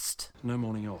earnest. No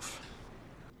morning off.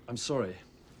 I'm sorry.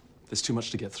 There's too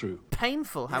much to get through.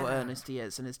 Painful how earnest he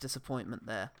is and his disappointment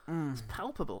there. It's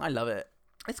palpable. I love it.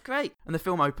 It's great. And the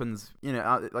film opens,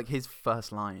 like his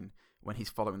first line when he's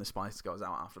following the Spice Girls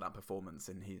out after that performance,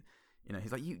 and he's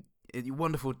like, you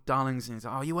wonderful darlings, and he's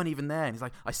like, "Oh, you weren't even there," and he's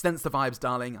like, "I sense the vibes,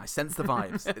 darling. I sense the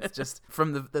vibes." It's just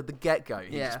from the get go,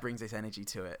 he just brings this energy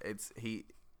to it. It's he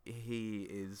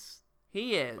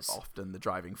is often the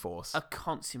driving force. A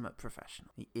consummate professional.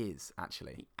 He is,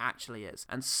 actually. He actually is.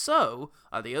 And so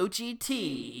are the OGT.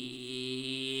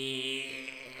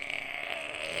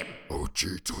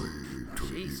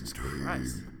 Jesus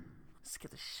Christ.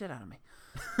 Scared the shit out of me.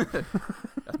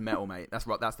 That's metal, mate. That's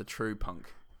right. That's the true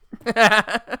punk.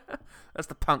 That's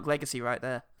the punk legacy right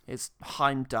there. It's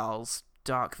Heimdall's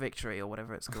Dark Victory or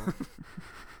whatever it's called.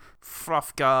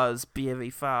 Frofgar's Beery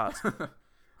Fart.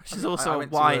 Which is also a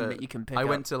wine that you can pick up. I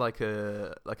went to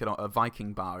a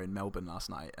Viking bar in Melbourne last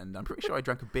night, and I'm pretty sure I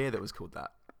drank a beer that was called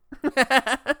that.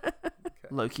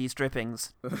 Loki's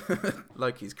drippings.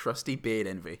 Loki's crusty beard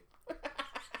envy.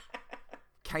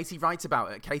 Katie writes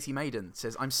about it. Katie Maiden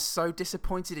says, I'm so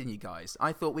disappointed in you guys.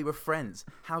 I thought we were friends.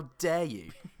 How dare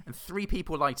you? And 3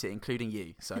 people liked it, including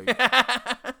you. So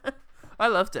I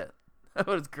loved it. That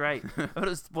was great. That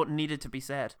was what needed to be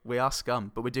said. We are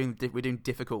scum, but we're doing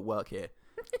difficult work here.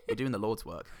 We're doing the Lord's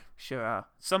work. Sure are.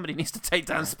 Somebody needs to take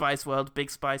down Spice World, Big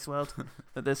Spice World,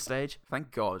 at this stage.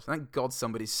 Thank God. Thank God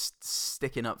somebody's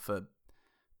sticking up for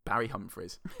Barry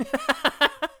Humphries.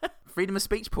 Freedom of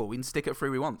speech, Paul. We can stick up for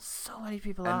who we want. So many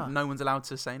people and are. No one's allowed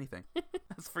to say anything.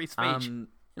 That's free speech. You're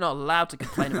not allowed to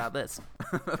complain about this.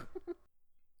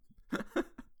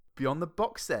 Beyond the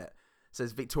Box Set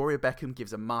says Victoria Beckham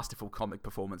gives a masterful comic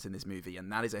performance in this movie,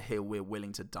 and that is a hill we're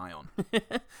willing to die on.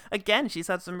 Again, she's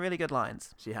had some really good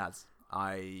lines. She has.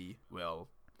 I will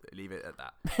leave it at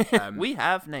that. We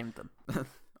have named them.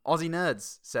 Aussie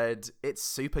Nerds said, it's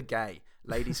super gay.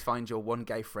 Ladies, find your one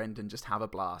gay friend and just have a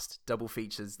blast. Double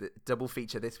feature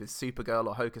this with Supergirl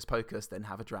or Hocus Pocus, then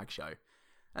have a drag show.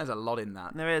 There's a lot in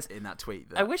that. There is. In that tweet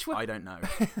that I don't know.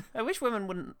 I wish women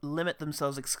wouldn't limit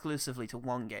themselves exclusively to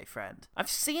one gay friend. I've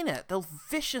seen it. They'll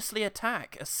viciously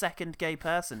attack a second gay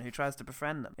person who tries to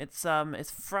befriend them. It's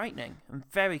frightening and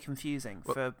very confusing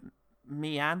for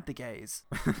me and the gays.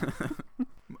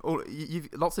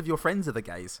 Lots of your friends are the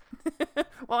gays.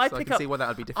 Well, I can see why that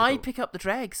would be difficult. I pick up the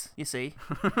dregs, you see.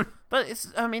 But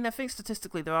I think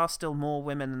statistically there are still more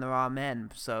women than there are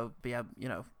men, so be able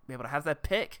to have their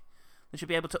pick. They should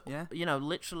be able to,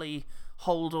 literally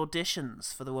hold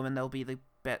auditions for the woman they'll be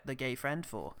the gay friend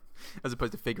for, as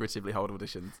opposed to figuratively hold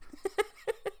auditions.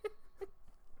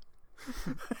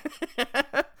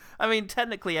 I mean,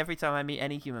 technically, every time I meet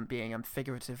any human being, I'm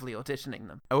figuratively auditioning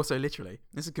them. Also, literally.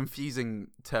 This is confusing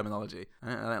terminology.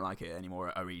 I don't like it anymore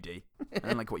at OED. I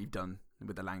don't like what you've done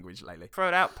with the language lately. Throw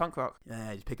it out, punk rock.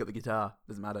 Yeah, just pick up the guitar.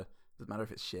 Doesn't matter. Doesn't matter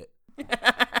if it's shit.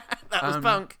 That was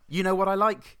punk. You know what I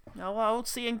like? Oh, well,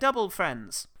 seeing double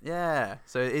friends. Yeah,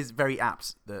 so it is very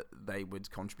apt that they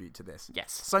would contribute to this.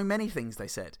 Yes. So many things they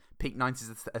said. Peak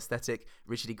 90s aesthetic.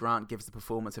 Richard E. Grant gives the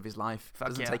performance of his life.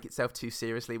 Doesn't take itself too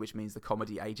seriously, which means the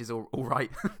comedy ages all right.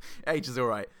 Ages all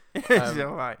right. It's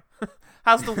all right.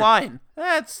 How's the wine?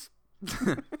 It's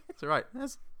all right.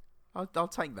 I'll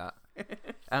take that.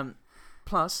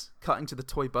 Plus, cutting to the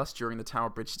toy bus during the Tower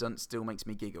Bridge stunt still makes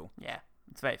me giggle. Yeah.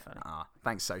 It's very funny.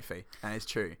 Thanks, Sophie. And it's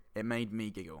true. It made me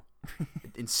giggle.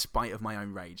 In spite of my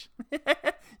own rage.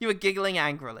 You were giggling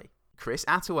angrily. Chris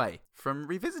Attaway from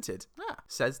Revisited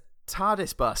says,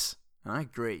 TARDIS bus. I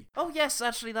agree. Oh, yes,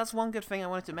 actually, that's one good thing I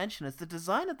wanted to mention is the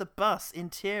design of the bus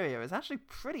interior is actually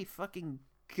pretty fucking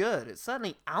good. It's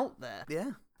certainly out there.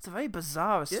 Yeah. It's a very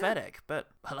bizarre aesthetic, but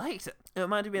I liked it. It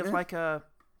reminded me of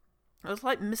it was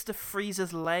like Mr.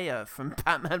 Freeze's lair from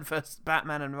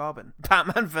Batman and Robin.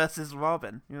 Batman versus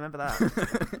Robin. You remember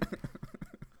that?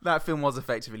 That film was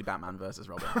effectively Batman versus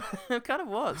Robin. It kind of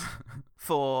was.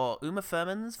 For Uma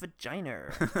Thurman's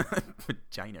vagina.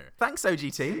 Vagina. Thanks,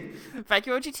 OG team. Thank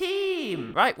you, OG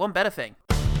team. Right, one better thing.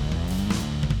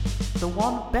 The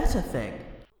one better thing.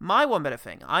 My one better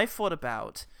thing. I thought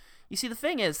about... You see, the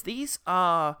thing is, these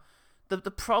are... The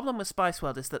problem with Spice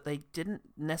World is that they didn't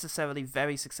necessarily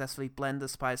very successfully blend the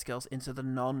Spice Girls into the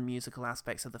non-musical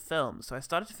aspects of the film. So I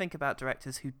started to think about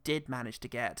directors who did manage to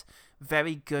get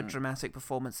very good dramatic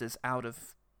performances out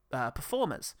of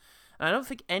performers. And I don't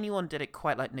think anyone did it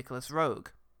quite like Nicholas Roeg,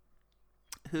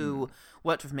 who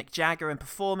worked with Mick Jagger in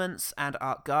Performance and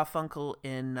Art Garfunkel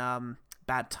in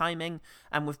Bad Timing.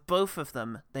 And with both of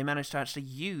them, they managed to actually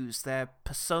use their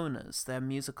personas, their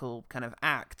musical kind of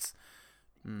acts,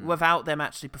 without them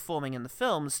actually performing in the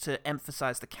films to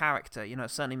emphasize the character. You know,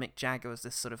 certainly Mick Jagger was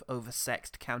this sort of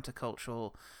oversexed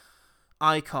countercultural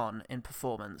icon in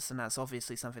Performance, and that's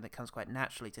obviously something that comes quite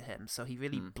naturally to him. So he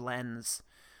really blends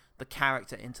the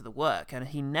character into the work, and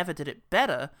he never did it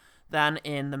better than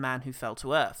in The Man Who Fell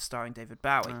to Earth, starring David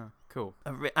Bowie. Cool.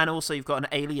 And also you've got an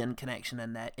alien connection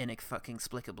in there,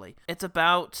 inexplicably. It's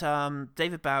about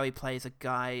David Bowie plays a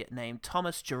guy named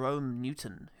Thomas Jerome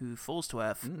Newton who falls to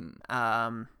Earth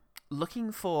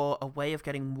looking for a way of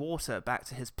getting water back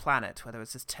to his planet, where there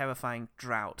was this terrifying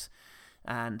drought.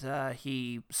 And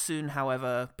he soon,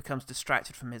 however, becomes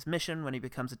distracted from his mission when he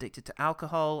becomes addicted to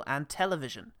alcohol and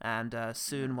television. And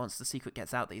soon, once the secret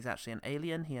gets out that he's actually an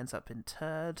alien, he ends up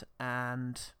interred,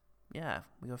 and yeah,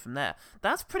 we go from there.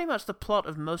 That's pretty much the plot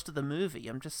of most of the movie.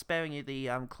 I'm just sparing you the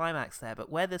climax there, but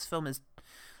where this film is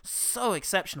so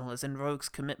exceptional is in Roeg's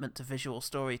commitment to visual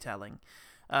storytelling.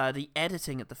 The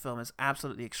editing of the film is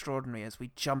absolutely extraordinary as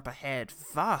we jump ahead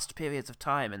vast periods of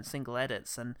time in single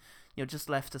edits, and you're just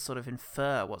left to sort of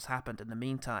infer what's happened in the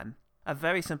meantime. A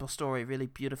very simple story, really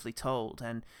beautifully told,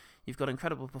 and you've got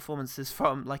incredible performances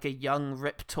from, like, a young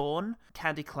Rip Torn.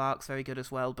 Candy Clark's very good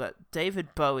as well, but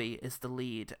David Bowie is the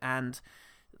lead, and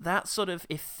that sort of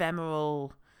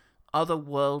ephemeral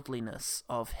otherworldliness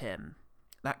of him,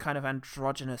 that kind of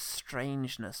androgynous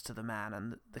strangeness to the man,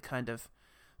 and the kind of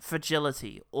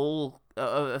fragility all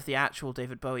of the actual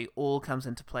David Bowie all comes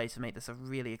into play to make this a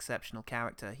really exceptional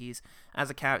character. He's,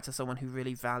 as a character, someone who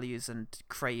really values and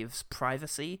craves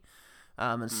privacy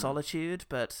and solitude,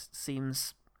 but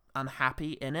seems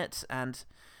unhappy in it. And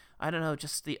I don't know,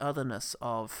 just the otherness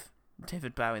of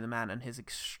David Bowie, the man, and his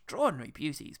extraordinary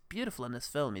beauty. He's beautiful in this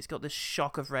film. He's got this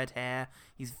shock of red hair.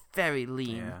 He's very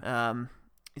lean.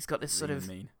 He's got this sort of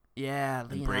mean. Yeah,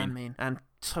 lean and mean, and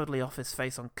totally off his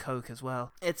face on coke as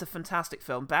well. It's a fantastic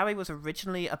film. Bowie was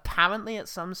originally, apparently at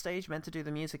some stage, meant to do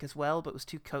the music as well, but was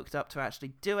too coked up to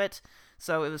actually do it.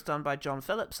 So it was done by John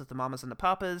Phillips of the Mamas and the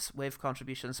Papas, with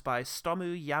contributions by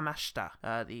Stomu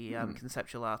Yamashita, the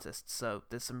conceptual artist. So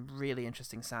there's some really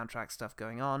interesting soundtrack stuff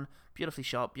going on. Beautifully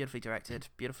shot, beautifully directed,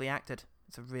 beautifully acted.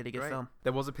 It's a really good film.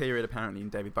 There was a period apparently in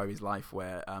David Bowie's life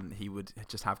where he would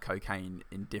just have cocaine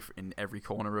in every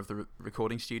corner of the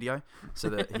recording studio, so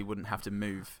that he wouldn't have to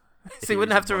move. So he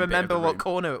wouldn't have to remember what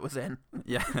corner it was in.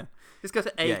 Yeah, just go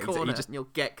to a corner and you'll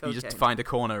get cocaine. You just find a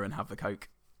corner and have the coke.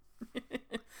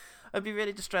 It'd be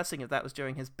really distressing if that was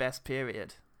during his best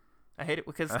period. I hate it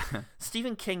because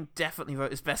Stephen King definitely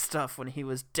wrote his best stuff when he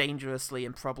was dangerously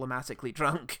and problematically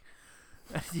drunk.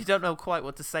 You don't know quite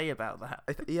what to say about that.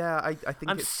 I think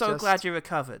I'm it's so just... glad you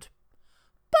recovered.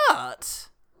 But...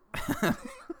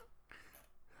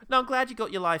 No, I'm glad you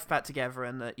got your life back together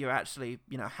and that you're actually,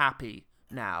 happy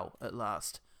now, at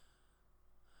last.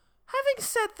 Having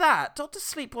said that, Dr.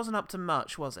 Sleep wasn't up to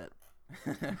much, was it?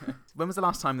 When was the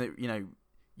last time that,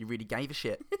 you really gave a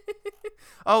shit?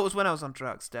 Oh, it was when I was on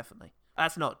drugs, definitely.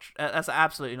 That's not. That's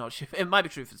absolutely not true. It might be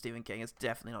true for Stephen King. It's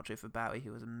definitely not true for Bowie,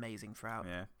 who was amazing throughout.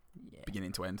 Yeah.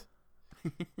 Beginning to end.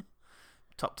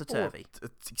 Top to turvy.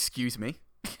 Excuse me.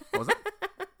 What was it?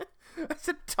 I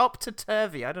said top to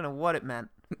turvy. I don't know what it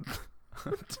meant.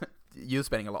 You're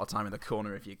spending a lot of time in the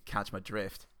corner if you catch my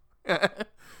drift.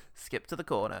 Skip to the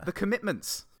corner. The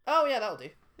Commitments. Oh, yeah, that'll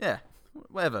do. Yeah.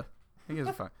 Whatever. Who gives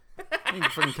a fuck? Who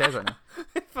fucking cares right now?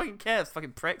 Who fucking cares?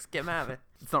 Fucking pricks. Get them out of it.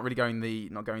 It's not really going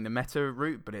the meta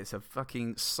route, but it's a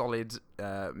fucking solid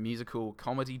musical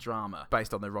comedy drama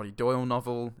based on the Roddy Doyle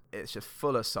novel. It's just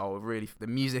full of soul. Really, the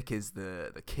music is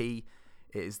the key.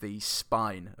 It is the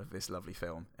spine of this lovely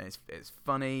film. And it's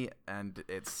funny and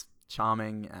it's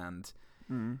charming and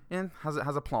has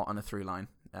a plot and a through line.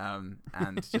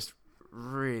 And just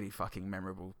really fucking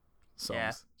memorable songs.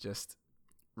 Yeah. Just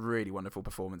really wonderful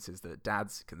performances that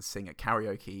dads can sing at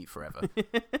karaoke forever.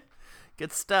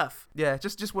 Good stuff. Yeah,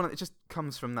 just one. It just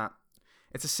comes from that.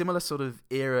 It's a similar sort of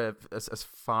era as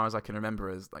far as I can remember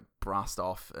as like Brassed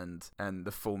Off and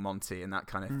the Full Monty and that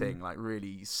kind of thing. Like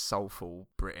really soulful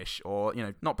British, or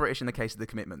not British in the case of the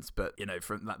Commitments, but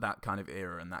from that kind of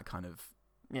era and that kind of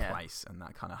place and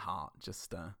that kind of heart.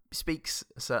 Just speaks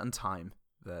a certain time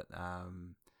that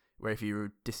where if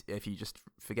you just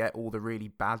forget all the really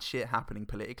bad shit happening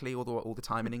politically all the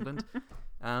time in England,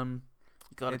 you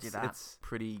gotta do that. It's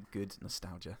pretty good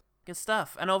nostalgia. Good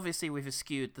stuff. And obviously we've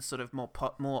eschewed the sort of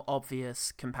more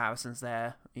obvious comparisons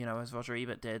there, as Roger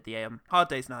Ebert did. The Hard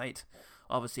Day's Night,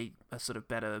 obviously a sort of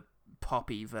better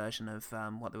poppy version of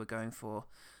what they were going for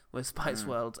with Spice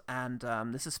World, and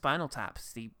this is Spinal Tap.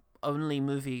 It's the only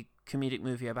comedic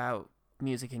movie about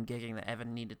music and gigging that ever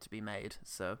needed to be made.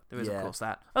 So there is, of course,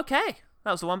 that. Okay,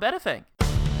 that was the one better thing.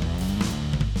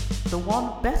 The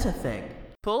one better thing.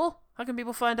 Paul, how can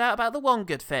people find out about the one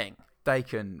good thing? They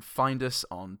can find us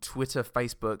on Twitter,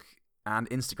 Facebook, and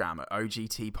Instagram at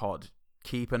OGT Pod.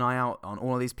 Keep an eye out on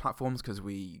all of these platforms because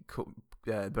we put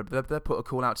a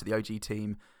call out to the OG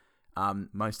team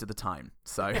most of the time.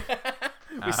 So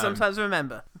we sometimes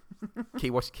remember.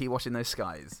 keep watching those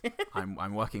skies.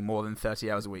 I'm working more than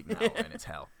 30 hours a week now, and it's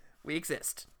hell. We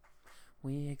exist.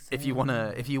 If you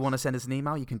wanna send us an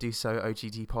email, you can do so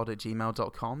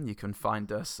ogtpod@gmail.com. You can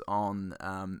find us on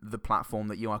the platform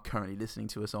that you are currently listening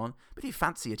to us on. But if you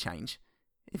fancy a change,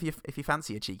 if you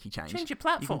fancy a cheeky change your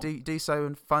platform. You can do so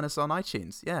and find us on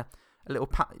iTunes. Yeah, you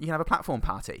can have a platform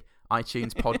party.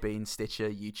 iTunes, Podbean, Stitcher,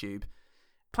 YouTube.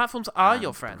 Platforms are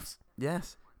your friends.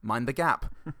 Yes, mind the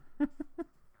gap.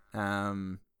 But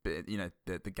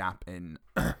the gap in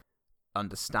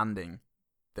understanding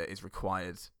that is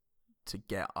required to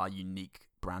get our unique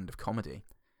brand of comedy,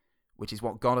 which is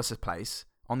what got us a place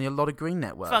on the A Lot of Green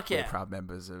Network. Fuck yeah. We're proud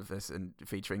members of this and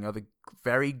featuring other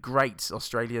very great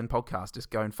Australian podcasts. Just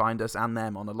go and find us and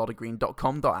them on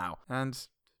alotofgreen.com.au. And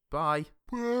bye.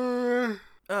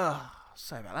 Oh,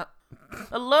 sorry about that.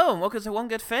 Hello and welcome to One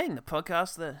Good Thing, the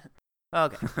podcast that...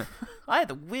 Okay. I had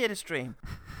the weirdest dream.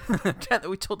 That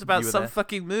we talked about some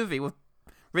fucking movie with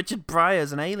Richard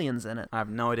Bryars and aliens in it. I have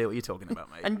no idea what you're talking about,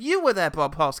 mate. And you were there,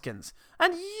 Bob Hoskins.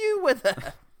 And you were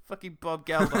there. Fucking Bob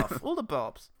Geldof. All the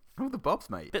Bobs. All the Bobs,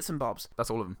 mate. Bits and Bobs. That's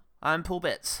all of them. I'm Paul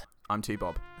Bits. I'm 2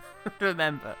 Bob.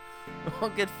 Remember, the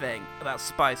one good thing about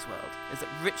Spice World is that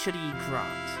Richard E.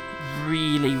 Grant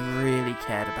really, really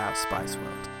cared about Spice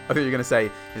World. I thought you were going to say,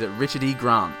 is that Richard E.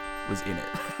 Grant was in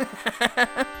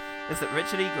it. Is that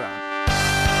Richard E. Grant